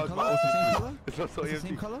It's swear to the God, same it's my color? It's the same color? OMG. It's also It's the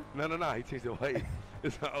same AMG. color? No, he changed it white.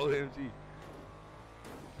 It's my OMG.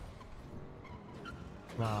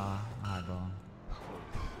 Alright, bro.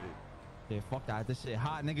 Yeah, fuck that. This shit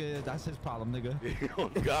hot, nigga. That's his problem, nigga. Oh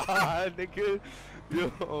God, nigga. Yo,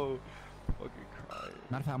 fucking crying.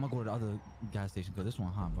 Matter of fact, I'm gonna go to the other gas station because this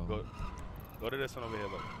one hot, bro. Go to this one over here,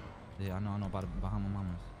 look. Yeah, I know, behind my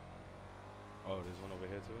mama's. Oh, there's one over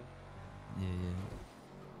here too?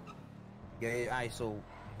 Yeah. Yeah, alright, so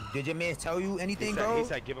did your man tell you anything, He bro?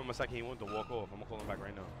 said give him a second, he wanted to walk off. I'm gonna call him back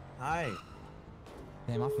right now. Alright.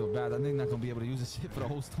 Damn, I feel bad. That nigga not gonna be able to use this shit for the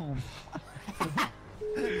whole storm.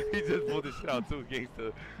 He just pulled this shit out too,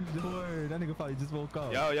 gangster. Word, that nigga probably just woke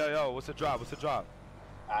up. Yo, what's the drop?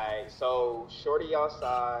 All Alright, so Shorty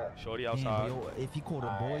outside. Shorty Damn, outside. yo, if he called the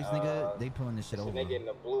boys, Alright, nigga, they pulling this shit It's a over. nigga in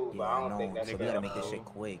the blue, but I don't think that's so we the gotta make this blue. shit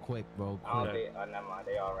quick. Quick, bro, I don't quick. think. Never mind.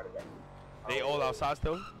 They already back. They all outside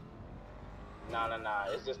still? Nah.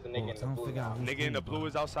 It's just the nigga in the trying to blue. figure out now. who's Nigga in the bro. blue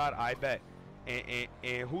is outside, I bet.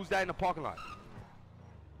 And who's that in the parking lot?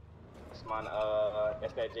 That's mine.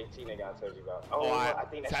 That's that JT nigga I told you about. Oh, I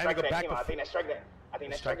think that's that Striker nigga that back came the out. I think that's Striker that. I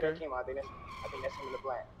think that's Striker Striker? that came out. I think that's him in the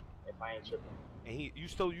black. If I ain't tripping. And you can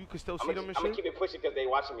still see I'm them and gonna shit? keep it pushing because they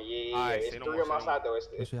watching me. Yeah. Alright, It's say no three more, of them say no outside though. It's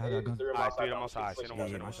Let's see how that goes. three of them Alright, outside. three of them though. outside. Keep Say no pushing. more,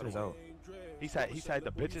 Yeah, say my no shit is more. out. He said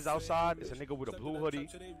the bitch is outside. It's a nigga with a blue hoodie,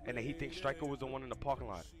 and then he thinks Striker was the one in the parking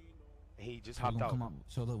lot. And he just So we hopped gonna out. come out.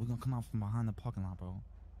 So look, we're gonna come out from behind the parking lot, bro.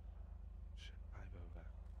 Shit, I ain't back.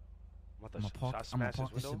 I'm I'm gonna about to park. shot I'm gonna smash park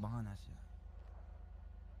his this shit window. behind that shit.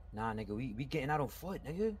 Nah, nigga, we getting out on foot,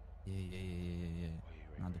 nigga. Yeah.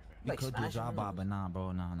 Nah, Wait. we Like could do a smashing drive by, them. but nah,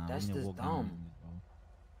 bro, nah. That's We need to just walk down dumb. these niggas, bro.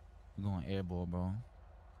 We going airball, bro.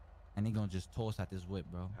 And they gonna just toss at this whip,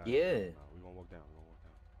 bro. Alright, Yeah. nah, we gonna walk down.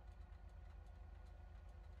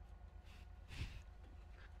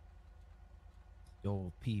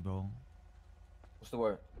 Yo, P, bro. What's the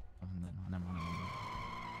word? Oh, never mind.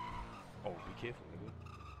 Oh, be careful, nigga.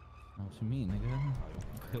 No, what you mean,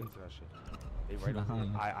 nigga? Go into that shit. They right over here.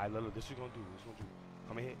 Nah, I literally, this is gonna do.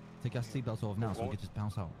 Come in here. Take your seatbelts off now so we can just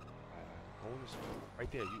bounce out. Go in this,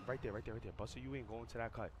 right there. You right there. Buster, you ain't going to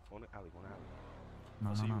that cut. Go in the alley. No.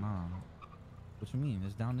 What you mean?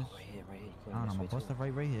 It's down this. Oh, yeah, right here. Nah, I'm gonna bust it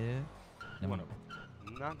right here. You wanna?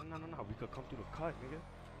 No. We could come through the cut, nigga.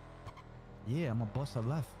 Yeah, I'm gonna bust a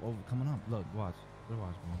left over coming up. Look, watch.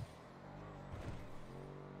 Watch,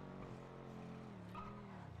 bro.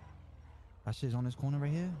 That shit's on this corner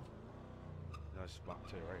right here? No, it's to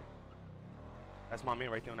your right. That's my man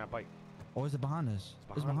right there on that bike. Or is it behind us?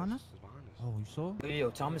 It's behind us? It's behind us. Oh, you saw? Yo,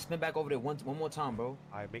 tell him to spin back over there one more time, bro.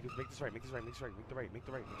 Alright, make this right. Make the right.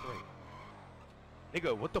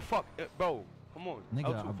 Nigga, what the fuck? Bro, come on.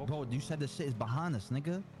 Nigga, L2, bro, you said the shit is behind us,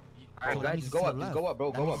 nigga. Alright, So that guys, means just it's go to up, the just go left. up,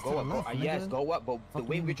 bro. That Go means up, it's to go the up, bro. left, Yes, nigga. go up, but the Fuck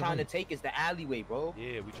way you we're mean trying to right? take is the alleyway, bro.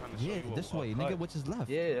 Yeah, we trying to show Yeah, you this a way, cut. nigga, which is left.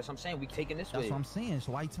 Yeah, that's what I'm saying. We taking this That's way. what I'm saying.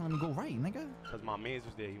 So why you telling me to go right, nigga? Cause my man's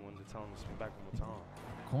was there. He wanted to tell him to spin back one more time.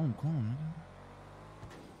 Call him, nigga.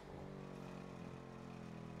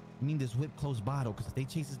 We need this whip close by though, cause if they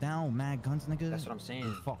chase us down, mad guns, nigga. That's what I'm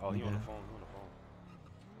saying. Fuck, Oh, he nigga. on the phone.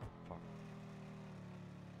 Fuck.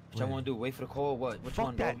 What y'all want to do? Wait for the call? What? Which Fuck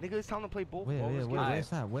one, that, bro? nigga. It's time to play both. Where, balls. where's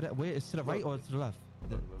that? Where is to the right or to the left?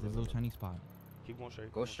 The little Chinese spot. Keep going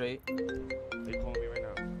straight. Go straight. They calling me right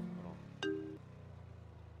now.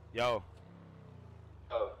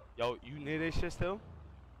 Hold on. Yo, you near this shit still?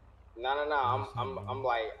 No. I'm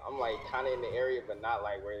like kind of in the area, but not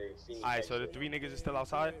like where they see me. Alright, so the three niggas is still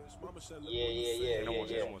outside? Yeah. Say no more.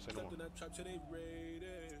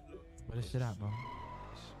 Where this shit at, bro?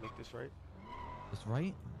 Just make this right. This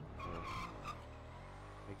right? Yeah.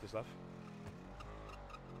 Make this left.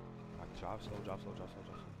 Alright, drive slow.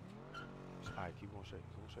 Alright, keep going straight.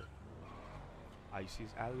 Alright, you see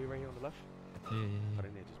this alleyway right here on the left? Yeah. Cut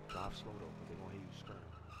in there, just drive slow though, because they're gonna hear you scream.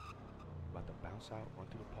 About to bounce out, run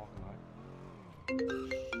through the parking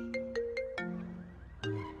lot.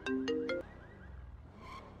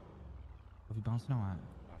 What you bouncing on at?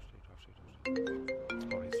 Drive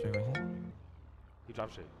straight. Straight right here? He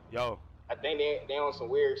drive straight. Yo. I think they on some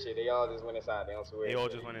weird shit. They all just went inside. They on some weird They all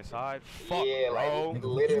shit. just went inside? Fuck, Yeah, bro. like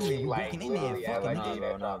literally, breaking in there, fucking Nah, nigga.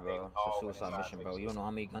 bro, nah, bro. It's a suicide mission, bro. You don't know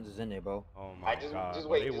how many guns is in there, bro. Oh my god. just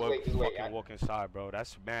bro. wait, They just would wait, just wait. fucking walk inside, bro.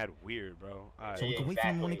 That's mad weird, bro. Alright. So we can wait for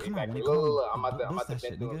them when they come out. When they Look, come look, out, I'm about to blitz that bend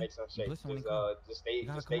shit, through and nigga. make some shake. Blitz when they come out. Just stay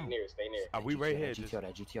gotta near, come out. stay near. Are we right here? GTR,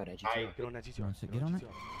 that GTR. Get on that GTR. Get on it?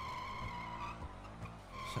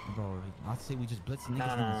 Shut, bro. I say we just blitz the niggas Nah,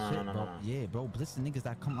 with nah, the shit, nah, bro. nah. Yeah, bro. Blitz the niggas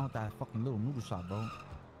that come out that fucking little noodle shop, bro.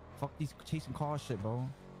 Fuck these chasing car shit, bro.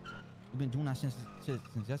 We've been doing that since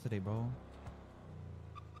yesterday, bro.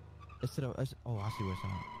 It's to the. Oh, I see where it's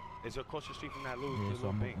at. It's across the street from that little, Yeah, so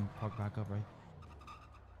I'm bank. gonna park back up, right?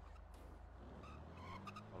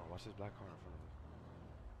 Hold on, watch this black car in front of me.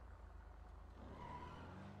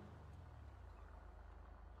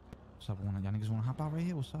 What's up? Y'all niggas wanna hop out right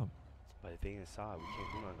here? What's up? But if they inside, we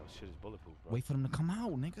can't do nothing. That shit is bulletproof, bro. Wait for them to come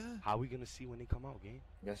out, nigga. How we gonna see when they come out, gang?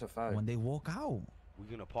 That's a fact. When they walk out. We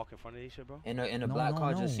gonna park in front of this shit, bro? And the No, black no,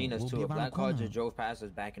 car no. just seen us We'll too. be A around black the car corner. just drove past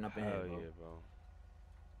us, backing up in here, Hell bro. yeah, bro.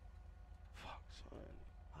 Fuck, son.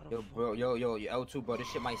 How the Yo, fuck- bro, yo, L2, bro. This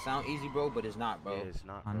shit might sound easy, bro, but it's not, bro. Yeah, it's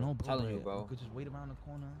not, I bro. know, bro. Telling you, but bro. We could just wait around the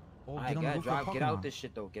corner. Or Alright, get on the guys, roof of the drive, parking get out lot. this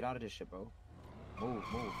shit though. Get out of this shit, bro. Move.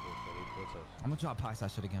 I'm gonna drive past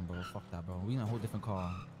that shit again, bro. Fuck that, bro. We in a whole different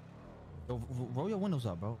car. Yo, roll your windows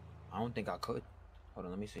up, bro. I don't think I could. Hold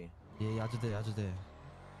on, let me see. Yeah, I just did.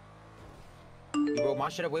 You broke my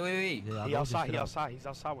shit up. Wait. Yeah, I He rolled this outside. shit He up. outside. He's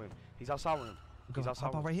outside with him. He's outside with him. We He's can outside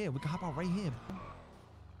hop out with him. right here. We can hop out right here. Bro.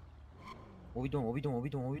 What we doing?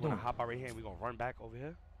 We're gonna hop out right here and we're gonna run back over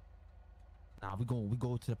here. Nah, we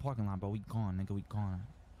go to the parking lot, bro. We gone, nigga. We gone.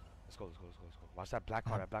 Let's go. Watch that black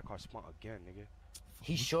car. That black car spun again, nigga.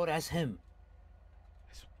 He sure that's him.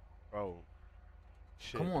 Bro.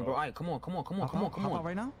 Shit, Come on, bro. Alright, come on. Hop out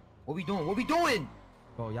right now? What we doing?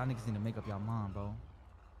 Bro, y'all niggas need to make up y'all mind, bro.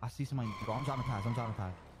 I see somebody. Bro, I'm driving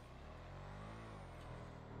past.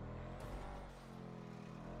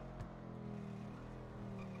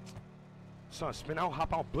 Son, spin out,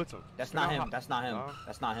 hop out, blitz him. That's Spin not out, him. hop- That's not him. Huh?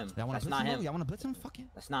 That's not him. Y'all wanna That's blitz not him, bro? him. Y'all wanna blitz him? Fuck it.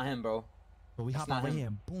 That's not him, bro. Bro, we That's hop not out right him. here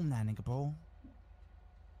and boom that nigga, bro.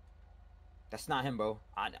 That's not him, bro.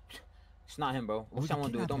 It's not him, bro. We What can y'all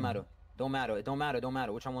wanna do? It kidnap don't him. matter. Don't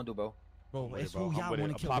matter. What y'all wanna do, bro? Bro, I'm with it's it, bro. who I'm y'all with it.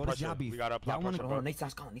 wanna kill, Apply bro. That's y'all pressure. beef. We gotta apply Y'all wanna pressure, Hold on, bro.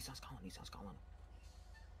 Nissan Skyline.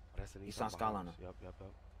 That's the Nissan behind Skyliner. us. Yep.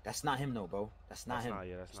 That's not him, though, bro. That's not That's him. not-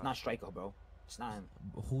 yeah, that's It's not. not Striker, bro. It's not him.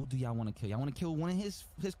 Who do y'all wanna kill? Y'all wanna kill one of his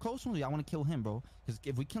close ones? Or y'all wanna kill him, bro? Because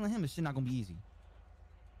if we killing him, this shit not gonna be easy.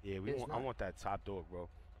 Yeah, It's I not. want that top dog, bro.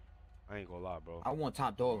 I ain't gonna lie, bro. I want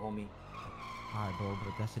top dog, homie. Alright, bro,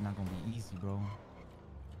 but that shit not gonna be easy, bro.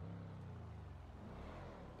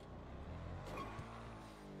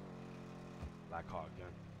 Black car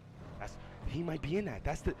again. He might be in that.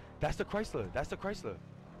 That's the Chrysler. That's the Chrysler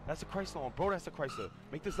on, bro. That's the Chrysler.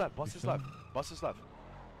 Make this left. Bust You his sure? left. Bust his left.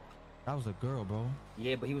 That was a girl, bro.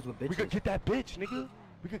 Yeah, but he was with bitches. We could get that bitch, nigga.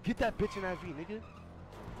 We could get that bitch in that V, nigga.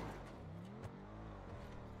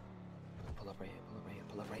 Pull up right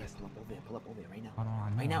here. Pull up over here right now. Hold on,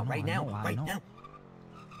 I Right know, now, I right know, now, I right know. now.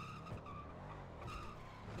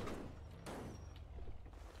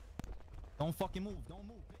 Don't fucking move. Don't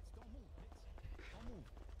move, bitch. Don't move, bitch. Don't move.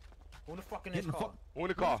 Who the fuck in Get this in the car? fuck. Who in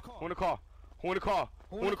the car? Who in the car? Who in the car?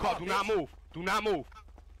 Who in the car? Do not bitch? move. Do not move.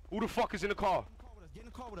 Who the fuck is in the car? Get in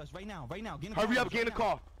the car with us right now. Right now. Get in the car. Hurry with up, us get in the right now.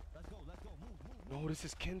 car. Let's go. Move. No, this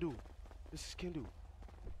is Kendall.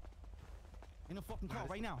 In the fucking car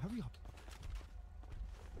right now. Hurry up.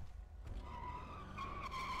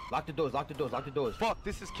 Lock the doors. Fuck,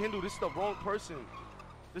 this is Kendall. This is the wrong person.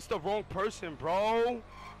 Bro.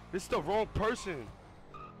 This is the wrong person.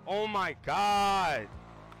 Oh my god.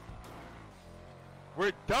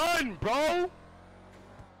 We're done, bro.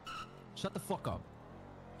 Shut the fuck up.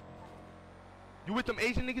 You with them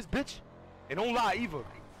Asian niggas, bitch? And don't lie either.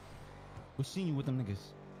 We seen you with them niggas.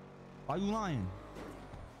 Why you lying?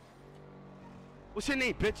 What's your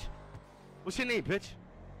name, bitch?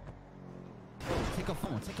 Take her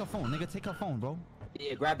phone, nigga. Take her phone, bro.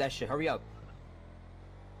 Yeah, grab that shit. Hurry up.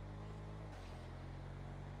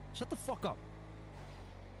 Shut the fuck up.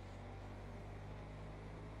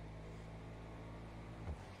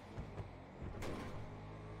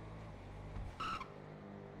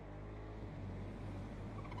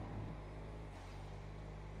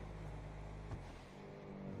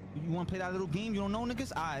 You wanna play that little game? You don't know,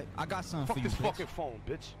 niggas? I got something Fuck for you, this bitch. fucking phone,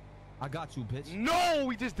 bitch. I got you, bitch. No,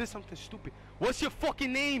 we just did something stupid. What's your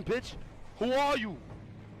fucking name, bitch? Who are you?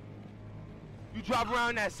 You drive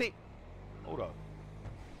around that same... Hold up.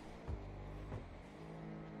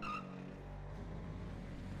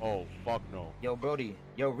 Oh, fuck no. Yo, Brody.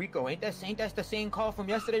 Yo, Rico. Ain't that the same call from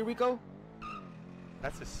yesterday, Rico?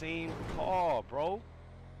 That's the same car, bro.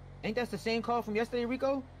 Ain't that the same call from yesterday,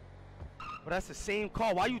 Rico? But that's the same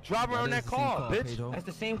car. Why you driving around that is the same car, bitch? Pedro. That's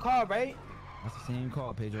the same car, right? That's the same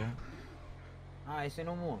car, Pedro. Alright, say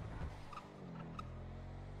no more.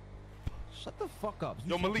 Shut the fuck up. You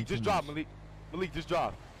Yo, Malik, talking just too drive, much. Malik, just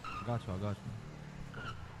drive. I got you.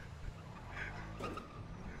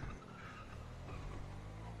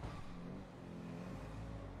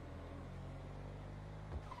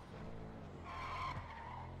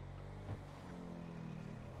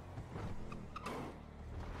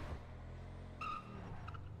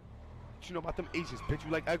 What you know about them Asians, bitch?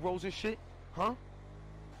 You like egg rolls and shit? Huh?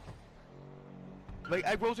 Like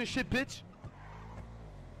egg rolls and shit, bitch?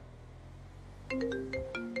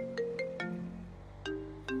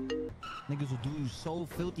 Niggas will do you so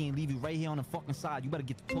filthy and leave you right here on the fucking side. You better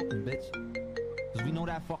get the token, bitch. Cause we know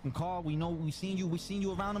that fucking car. We know we seen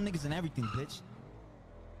you around them niggas and everything, bitch.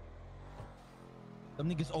 Them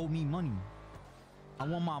niggas owe me money. I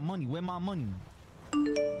want my money. Where my money?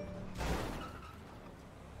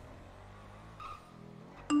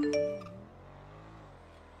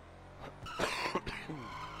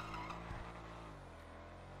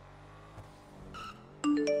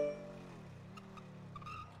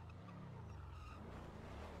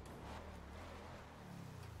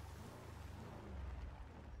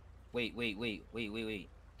 Wait. Get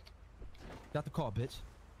out the car, bitch.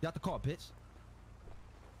 Get out the car, bitch.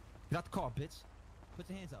 Get out the car, bitch. Put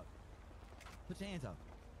your hands up. Put your hands up.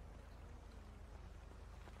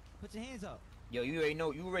 Put your hands up. Yo, you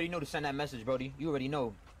already know to send that message, Brody. You already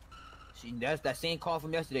know. See, that's that same call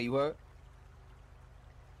from yesterday, you heard?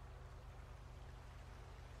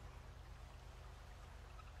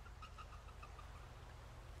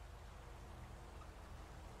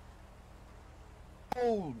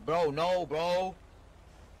 Oh, bro, no, bro.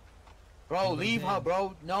 Bro, leave her,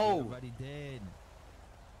 bro. No. You already did.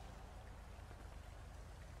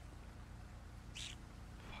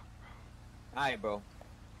 Alright, bro.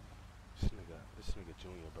 This nigga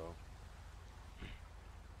Junior, bro.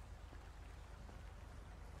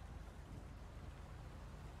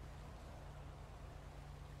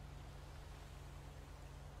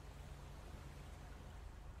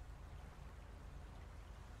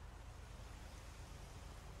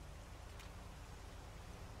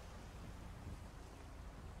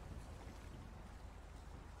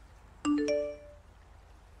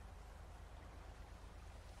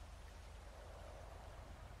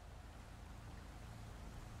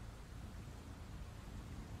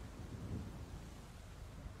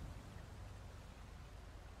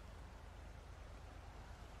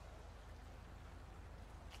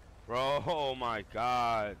 Bro, oh my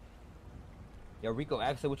god. Yo, Rico,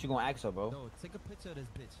 ask her what you gonna ask her, bro. Yo, take a picture of this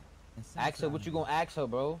bitch. And send Ask it her to what you gonna ask her,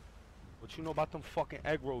 bro. What you know about them fucking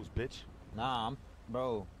egg rolls, bitch? Nah,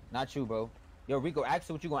 bro. Not you, bro. Yo, Rico, ask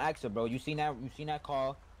her what you gonna ask her, bro. You seen that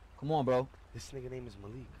call? Come on, bro. This nigga name is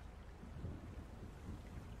Malik.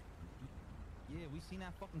 Yeah, we seen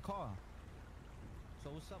that fucking car.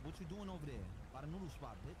 So what's up? What you doing over there? By the noodle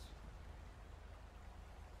spot, bitch.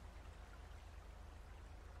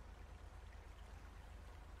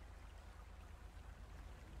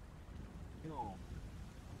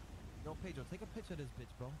 Yo, Pedro, take a picture of this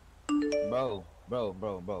bitch, bro.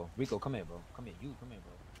 Bro. Rico, come here, bro. Come here, bro. Come here.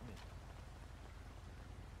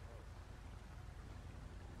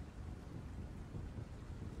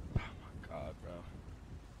 Oh my god, bro.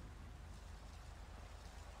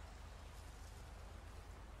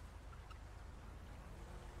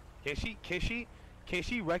 Can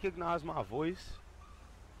she recognize my voice?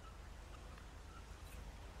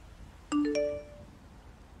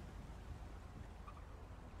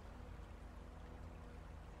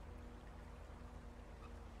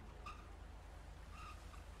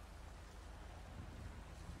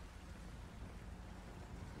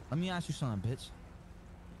 Let me ask you something, bitch.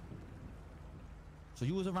 So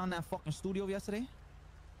you was around that fucking studio yesterday?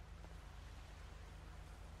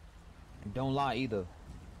 Don't lie either.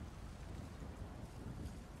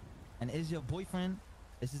 And is your boyfriend,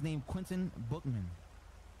 is his name Quentin Bookman?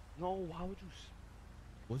 No, why would you?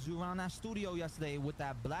 Was you around that studio yesterday with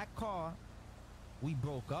that black car? We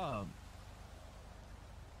broke up.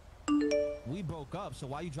 We broke up, so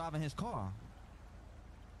why you driving his car?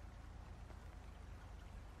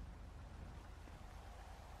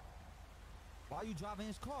 Why you driving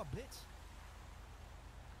his car, bitch?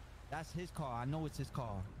 That's his car. I know it's his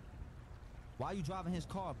car. Why you driving his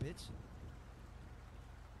car, bitch?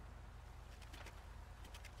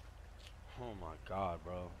 Oh my god,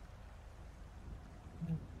 bro.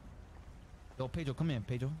 Yo, Pedro, come here,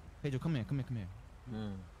 Pedro. Pedro, come here.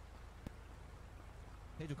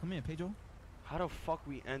 Pedro, come here, Pedro. How the fuck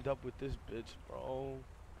we end up with this bitch, bro?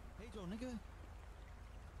 Pedro, nigga.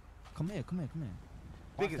 Come here.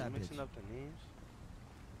 Niggas that mixing bitch. up the names.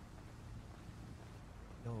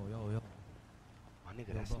 Yo. My nigga,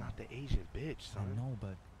 Yo, that's bro. not the Asian bitch, son. I know,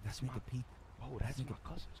 but That's this nigga my- Pete. Bro, that's my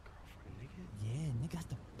cousin's girlfriend, nigga. Yeah, nigga, that's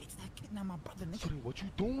the bitch that kidnapped my brother, nigga. So then what you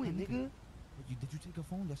doing, nigga? Did you take her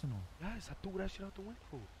phone? Yes or no? Yes, I threw that shit out the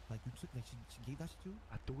window. Like you took, like she gave that shit to you?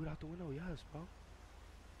 I threw it out the window, yes, bro.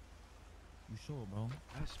 You sure, bro?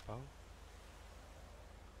 Yes, bro.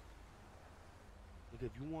 Nigga,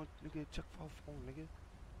 if you want, nigga, check for her phone, nigga.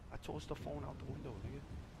 I tossed the phone out the window, nigga.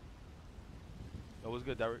 Yo, what's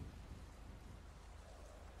good, Derek?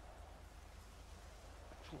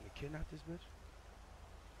 You want to kidnap this bitch?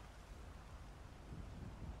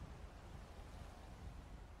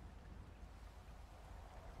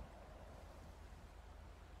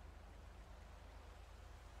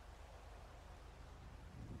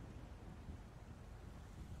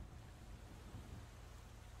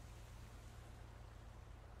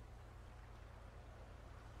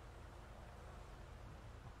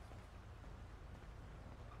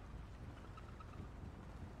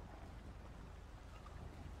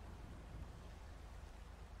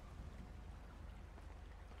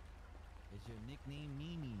 Is your nickname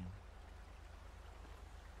Mimi?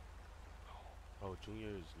 Bro, Bro, Junior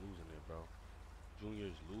is losing it, bro. Junior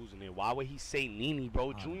is losing it. Why would he say Nene,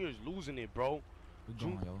 bro? Junior's losing it, bro. We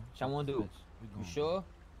going, yo. What I want to do? You sure?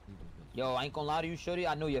 Yo, I ain't gonna lie to you, shorty.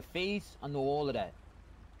 I know your face. I know all of that.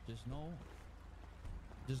 Just know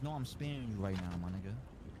I'm sparing you right now, my nigga.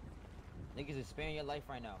 Niggas is sparing your life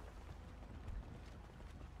right now.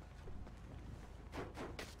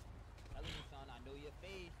 Telling you, son, I know your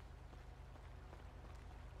face.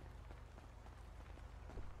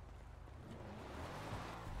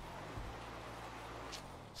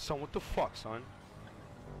 Son, what the fuck, son?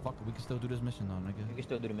 Fuck it, we can still do this mission though, nigga. We can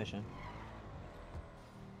still do the mission.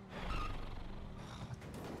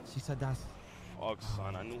 She said that's... Fuck,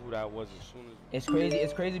 son. I knew who that was as soon as... It's crazy.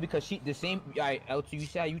 It's crazy because she the same. Alright, L2, you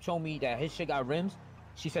said you told me that his shit got rims.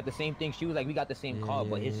 She said the same thing. She was like, we got the same car,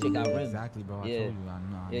 but his shit got rims. Exactly, bro. I Yeah. told you. I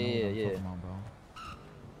know what Yeah. I'm talking about, bro.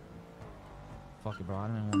 Fuck it, bro. I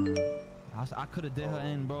didn't want to... I could have did her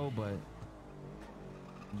in, bro, but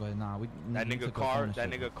nah, That we nigga took car, ownership.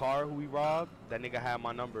 that nigga car who we robbed, that nigga had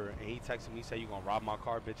my number, and he texted me, said, you gonna rob my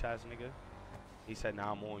car, bitch ass nigga? He said,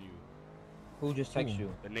 nah, I'm on you. Who just texted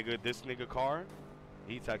you? The nigga, this nigga car,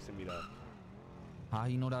 he texted me that. How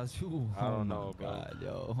he know that's you? I don't know, bro. God,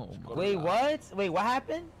 yo. Oh my Wait, God. what? Wait, what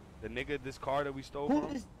happened? The nigga, this car that we stole Who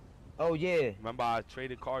from. is? Oh yeah. Remember, I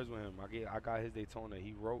traded cars with him. I got his Daytona.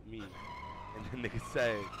 He wrote me, and the nigga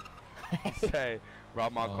said, he said,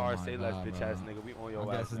 rob my car, my say less, God, bitch bro. ass nigga. We on your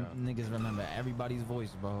I ass guess now. niggas remember everybody's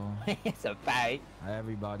voice, bro. It's a fight.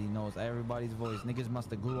 Everybody knows everybody's voice. Niggas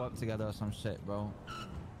must have grew up together or some shit, bro.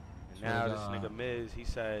 And now this nigga Miz, he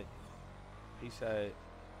said,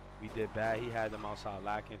 we did bad. He had them outside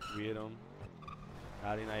lacking, 3 of them.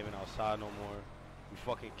 Now they not even outside no more. We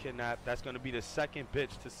fucking kidnapped. That's gonna be the second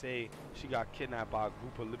bitch to say she got kidnapped by a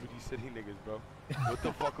group of Liberty City niggas, bro. What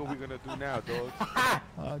the fuck are we gonna do now, dog?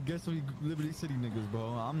 I guess we Liberty City niggas, bro.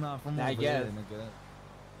 I'm not from I over guess.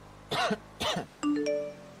 there, nigga.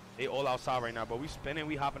 They all outside right now, but we spinning,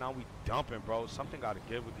 we hopping out, we dumping, bro. Something gotta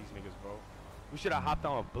give with these niggas, bro. We should have hopped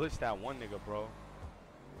on and blitzed that one nigga, bro.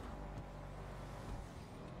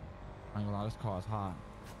 I ain't gonna lie, this car is hot.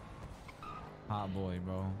 Hot boy,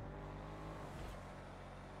 bro.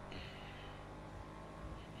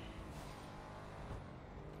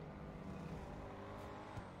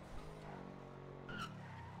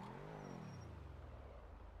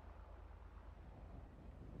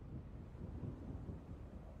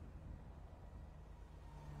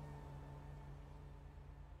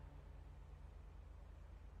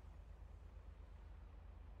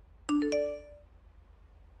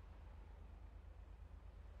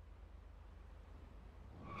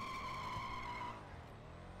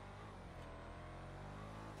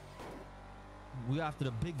 We after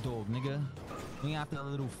the big dog, nigga. We ain't after the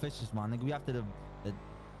little fishes, man, nigga. We after the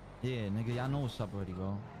yeah, nigga. Y'all know what's up already,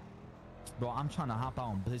 bro. Bro, I'm trying to hop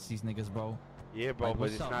out and blitz these niggas, bro. Yeah, bro, Like, but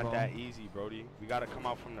what's it's up, not bro? that easy, Brody. We gotta come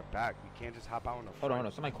out from the back. We can't just hop out in the front. Hold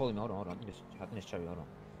on. Somebody calling me. Hold on. I think it's Cherry. Hold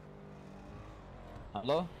on.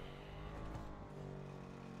 Hello?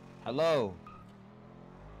 Hello?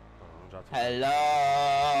 Don't drop the-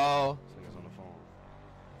 Hello? This nigga's on the phone.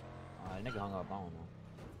 Alright, nigga hung up. I don't know.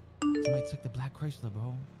 Somebody took the black Chrysler,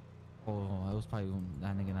 bro. Oh, it was probably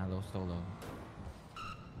that nigga in that little solo.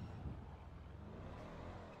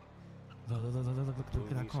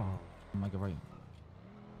 Look at that car. I'm like, right.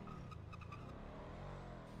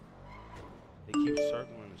 They keep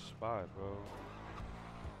circling the spot, bro.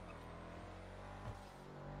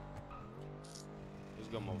 Let's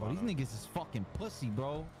go move Bro, on. these niggas is fucking pussy,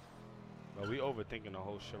 bro. Bro, we overthinking the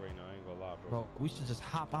whole shit right now. I ain't gonna lie, bro. Bro, we should just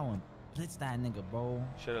hop out and blitz that nigga, bro.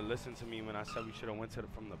 Should have listened to me when I said we should have went to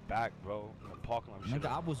from the back, bro. In the parking lot. We Nigga, shoulda-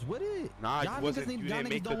 I was with it. Nah, y'all you wasn't. niggas, You y'all didn't niggas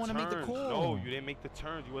make don't the want to make the turns. call. No, you didn't make the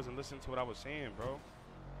turns. You wasn't listening to what I was saying, bro.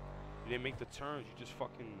 You didn't make the turns. You just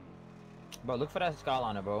fucking. Bro, look for that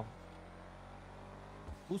Skyliner, bro.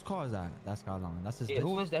 Whose car is that? That's Skyline. That's his. Yeah, bitch?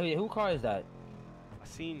 who is that? Who car is that? I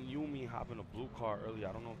seen Yumi hop in a blue car earlier.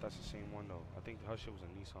 I don't know if that's the same one though. I think her shit was a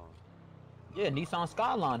Nissan. Yeah, Nissan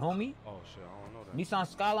Skyline, homie. Oh shit, I don't know that. Nissan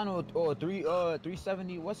Skyline or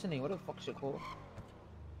 370. What's the name? What the fuck shit called?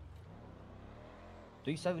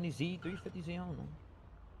 370Z, 350Z. I don't know.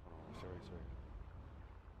 Sorry.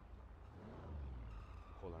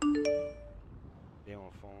 Hold on. They on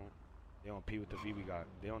phone. They on P with the V we got.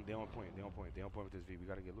 They on point. They on point with this V. We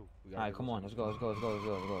gotta get loot. All right, come on. Let's go.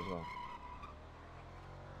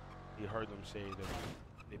 He heard them say that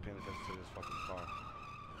they paying attention to this fucking car.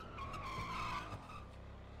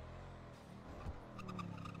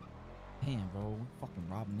 Damn, bro, we fucking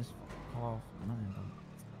robbing this fucking car for nothing, bro.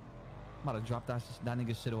 I'm about to drop that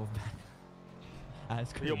nigga shit off back.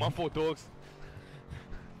 That's crazy. Yo, my fault, dogs.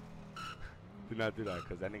 Do not do that,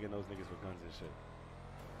 because that nigga knows niggas with guns and shit.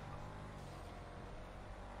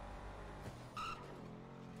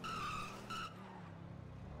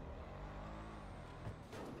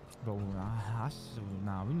 Bro,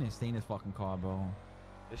 nah, we need to stay in this fucking car, bro.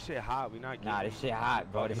 This shit hot. We not getting. Nah, this shit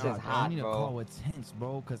hot, bro. This Nah, shit's bro, hot, we need bro. a car with tents,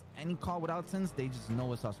 bro. Cause any car without tents, they just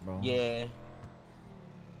know it's us, bro. Yeah.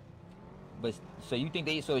 But so you think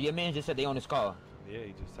they? So your man just said they on his car. Yeah,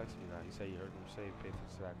 he just texted me that. He said he heard them say pay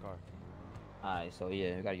attention to that car. Alright, so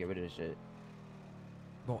yeah, we gotta get rid of this shit.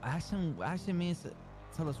 Bro, ask him, man,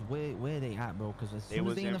 tell us where they at, bro. Cause as soon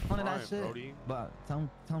as they in the front of that shit, Brody. but tell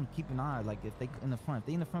them keep an eye. Like if they in the front,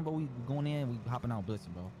 bro, we going in, we hopping out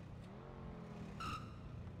blitzing, bro.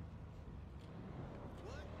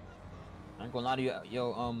 I ain't gonna lie to you,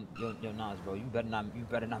 yo, Nas, bro. You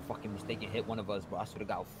better not fucking mistaken hit one of us, bro. I swear to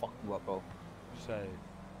God, I'll fuck you up, bro. You said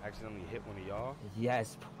accidentally hit one of y'all?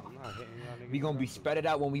 Yes, bro. I'm not hitting y'all niggas. We gonna be spread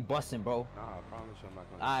out when we bustin', bro. Nah, I promise you I'm not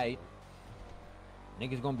gonna. Alright.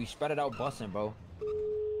 Niggas gonna be spread out bustin', bro.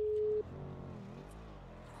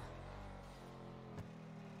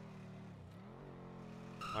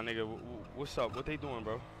 My nigga, what's up? What they doing,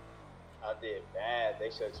 bro? I did bad. They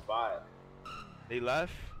should spot. They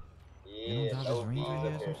left? Yeah, don't no have bees his up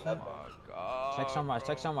Ranger here, or some nothing. God. Check sunrise,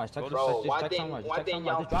 check sunrise, check Bro, just one check thing- sunrise, one check thing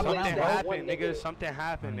sunrise. y'all Just drop it missed, down, Something bro. bro. happened, One nigga. nigga- Something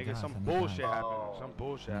happened, nigga. Some Some bullshit guys. happened. Oh. Some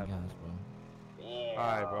bullshit Guys, happened. bro. Damn.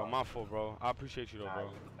 Alright, bro. My fault, bro. I appreciate you, though, bro.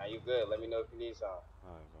 Now you good. Let me know if you need some.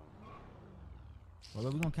 Alright, bro.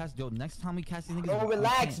 Well, we gonna catch. Yo, next time we catch these niggas. Bro, we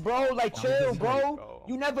relax, can't- bro. Like, chill, bro. Bro.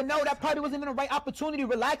 You never know. That probably wasn't even the right opportunity.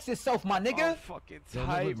 Relax yourself, my I'm nigga. fucking Yo,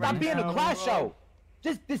 tight look, Stop right being now, a crash bro. show.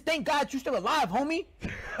 Just thank God you still alive, homie.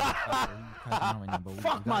 Fuck,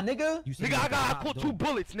 my nigga. Nigga, I caught 2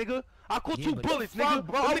 bullets, nigga. I caught Yeah, 2 but- bullets, Fuck, nigga.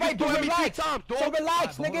 bro. Them All niggas right, but threw at me 3 relax. times, dog. So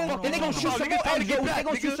relax, Alright, nigga. hold on, Then they gonna hold shoot on. some Nigga, more time to egg get rolls. back, They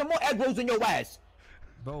gonna shoot nigga. some more egg rolls in your ass.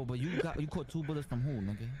 Bro, but you caught 2 bullets from who,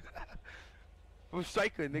 nigga? I'm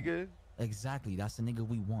striker, nigga. Exactly, that's the nigga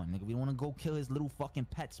we want, nigga. We want to go kill his little fucking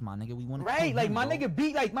pets, my nigga. We want to Right, like my nigga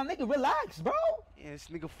beat, like my nigga relax, bro. Yeah, this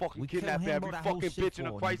nigga fucking We kill kidnapped him, every bro, that whole fucking shit bitch in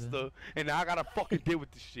a for, Chrysler, and now I gotta fucking deal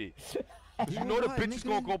with this shit. You Yeah, know the what, bitch is nigga?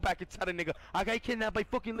 gonna go back and tell the nigga, I got kidnapped by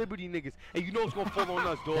fucking Liberty niggas, and you know it's gonna fall on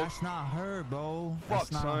us, dog. That's not her, bro. Fuck,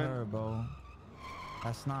 That's not son. her, bro.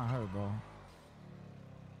 That's not her, bro.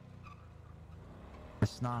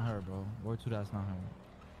 That's not her, bro. Word to that's not her.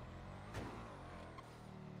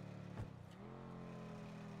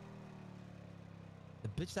 The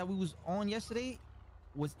bitch that we was on yesterday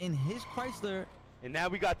was in his Chrysler. And now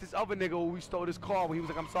we got this other nigga who we stole his car when he was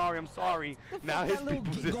like, I'm sorry. Now fuck his that little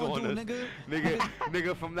people's geek is gonna on do, us. nigga?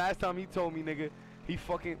 Nigga, from last time he told me, nigga, he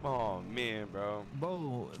fucking, oh man, bro. Bro,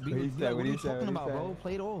 What we, he what said, are what you he said, talking what he about, said? bro?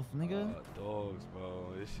 Play it off, nigga. Dogs, bro.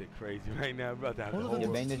 This shit crazy right now, bro. That Oh, whole look, Yeah,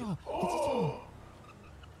 look, bang look, this- look, look,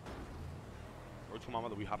 Or to my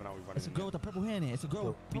mother, we hopping out, we running. it's a girl with a purple hair in it. It's a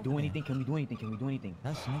girl. We do anything? Can we do anything? Can we do anything?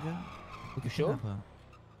 That's nigga. We could sure? kidnap her.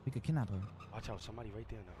 We could kidnap her. Watch out, somebody right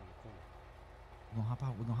there in the corner. We're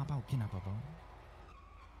gonna hop out, kidnap her, bro.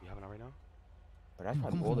 You hopping out right now? But that's Come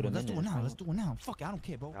on, probably come all on, of them let's in do it this, now. bro. Let's do it now. Fuck it, I don't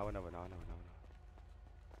care, bro. No.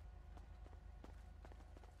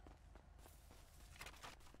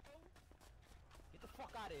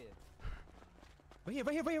 Right here,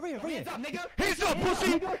 right here. Hands up, nigga! Hands up,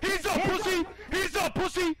 pussy! Hands up, pussy! Hands up,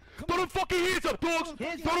 pussy! Throw them fucking hands up, dogs!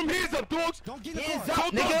 Throw them hands up, dogs! Don't get in the Hands car.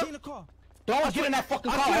 up, Don't nigga. get in the car. Don't get in that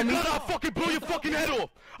fucking car, I swear to homie. God, I'll fucking blow your fucking head off!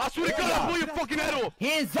 I swear to God, I'll blow your fucking head off!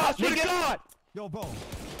 Hands I up, swear to nigga! God! Yo, bro.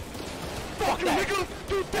 Fuck you, that. nigga!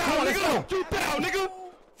 Do down, Come on, let's nigga! go. Do down, nigga!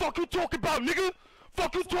 Fuck you talking about, nigga!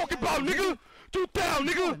 Fuck you talking about, nigga! Do down,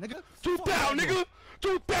 nigga! nigga. Do Fuck down, that, nigga!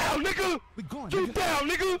 Do down, nigga! We going, Do nigga. down,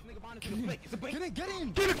 nigga! Get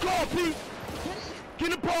in. Get in the car, P!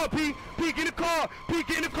 Get in the car, P! P, get in the car! P,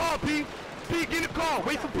 get in the car, P! P, get in the car!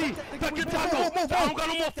 Wait for P! Tuck your taco! I don't got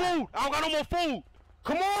no more food! I don't got no more food!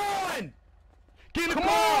 Come on! Get in the Come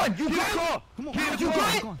car! on, you Get in the good? car! Come on, Get in the you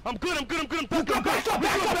car! good? I'm good, I'm Back up, back up,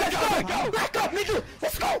 let's go! Back up, nigga!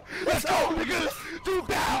 Let's go! Let's go, nigga! Do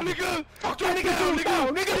down, nigga! Do that nigga, down, do down,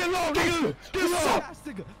 nigga! nigga. Get low, nigga! Get low! Ass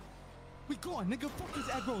nigga. We going, nigga. Fuck these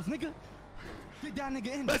egg rolls, nigga. Get that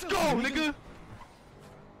nigga in. Let's go, nigga!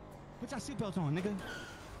 Put your seatbelt on, nigga.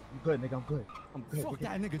 I'm good, nigga. I'm good. I'm good. Fuck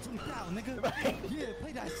that nigga. Jump down, nigga. Yeah,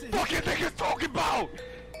 play that shit. Fuck your niggas talking about!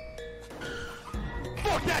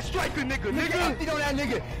 Fuck that striker nigga, nigga! Empty on that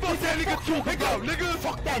nigga! Fuck that nigga talking about, nigga!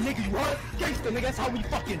 Fuck that nigga, you heard? Gangsta, nigga, that's how we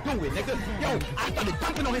fucking do it, nigga. Yo, I started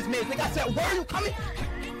dumping on his man, nigga. I said, where you coming?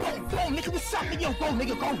 Boom, boom, nigga, what's up, nigga? Yo, go,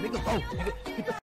 nigga, go, nigga, go. Nigga, get the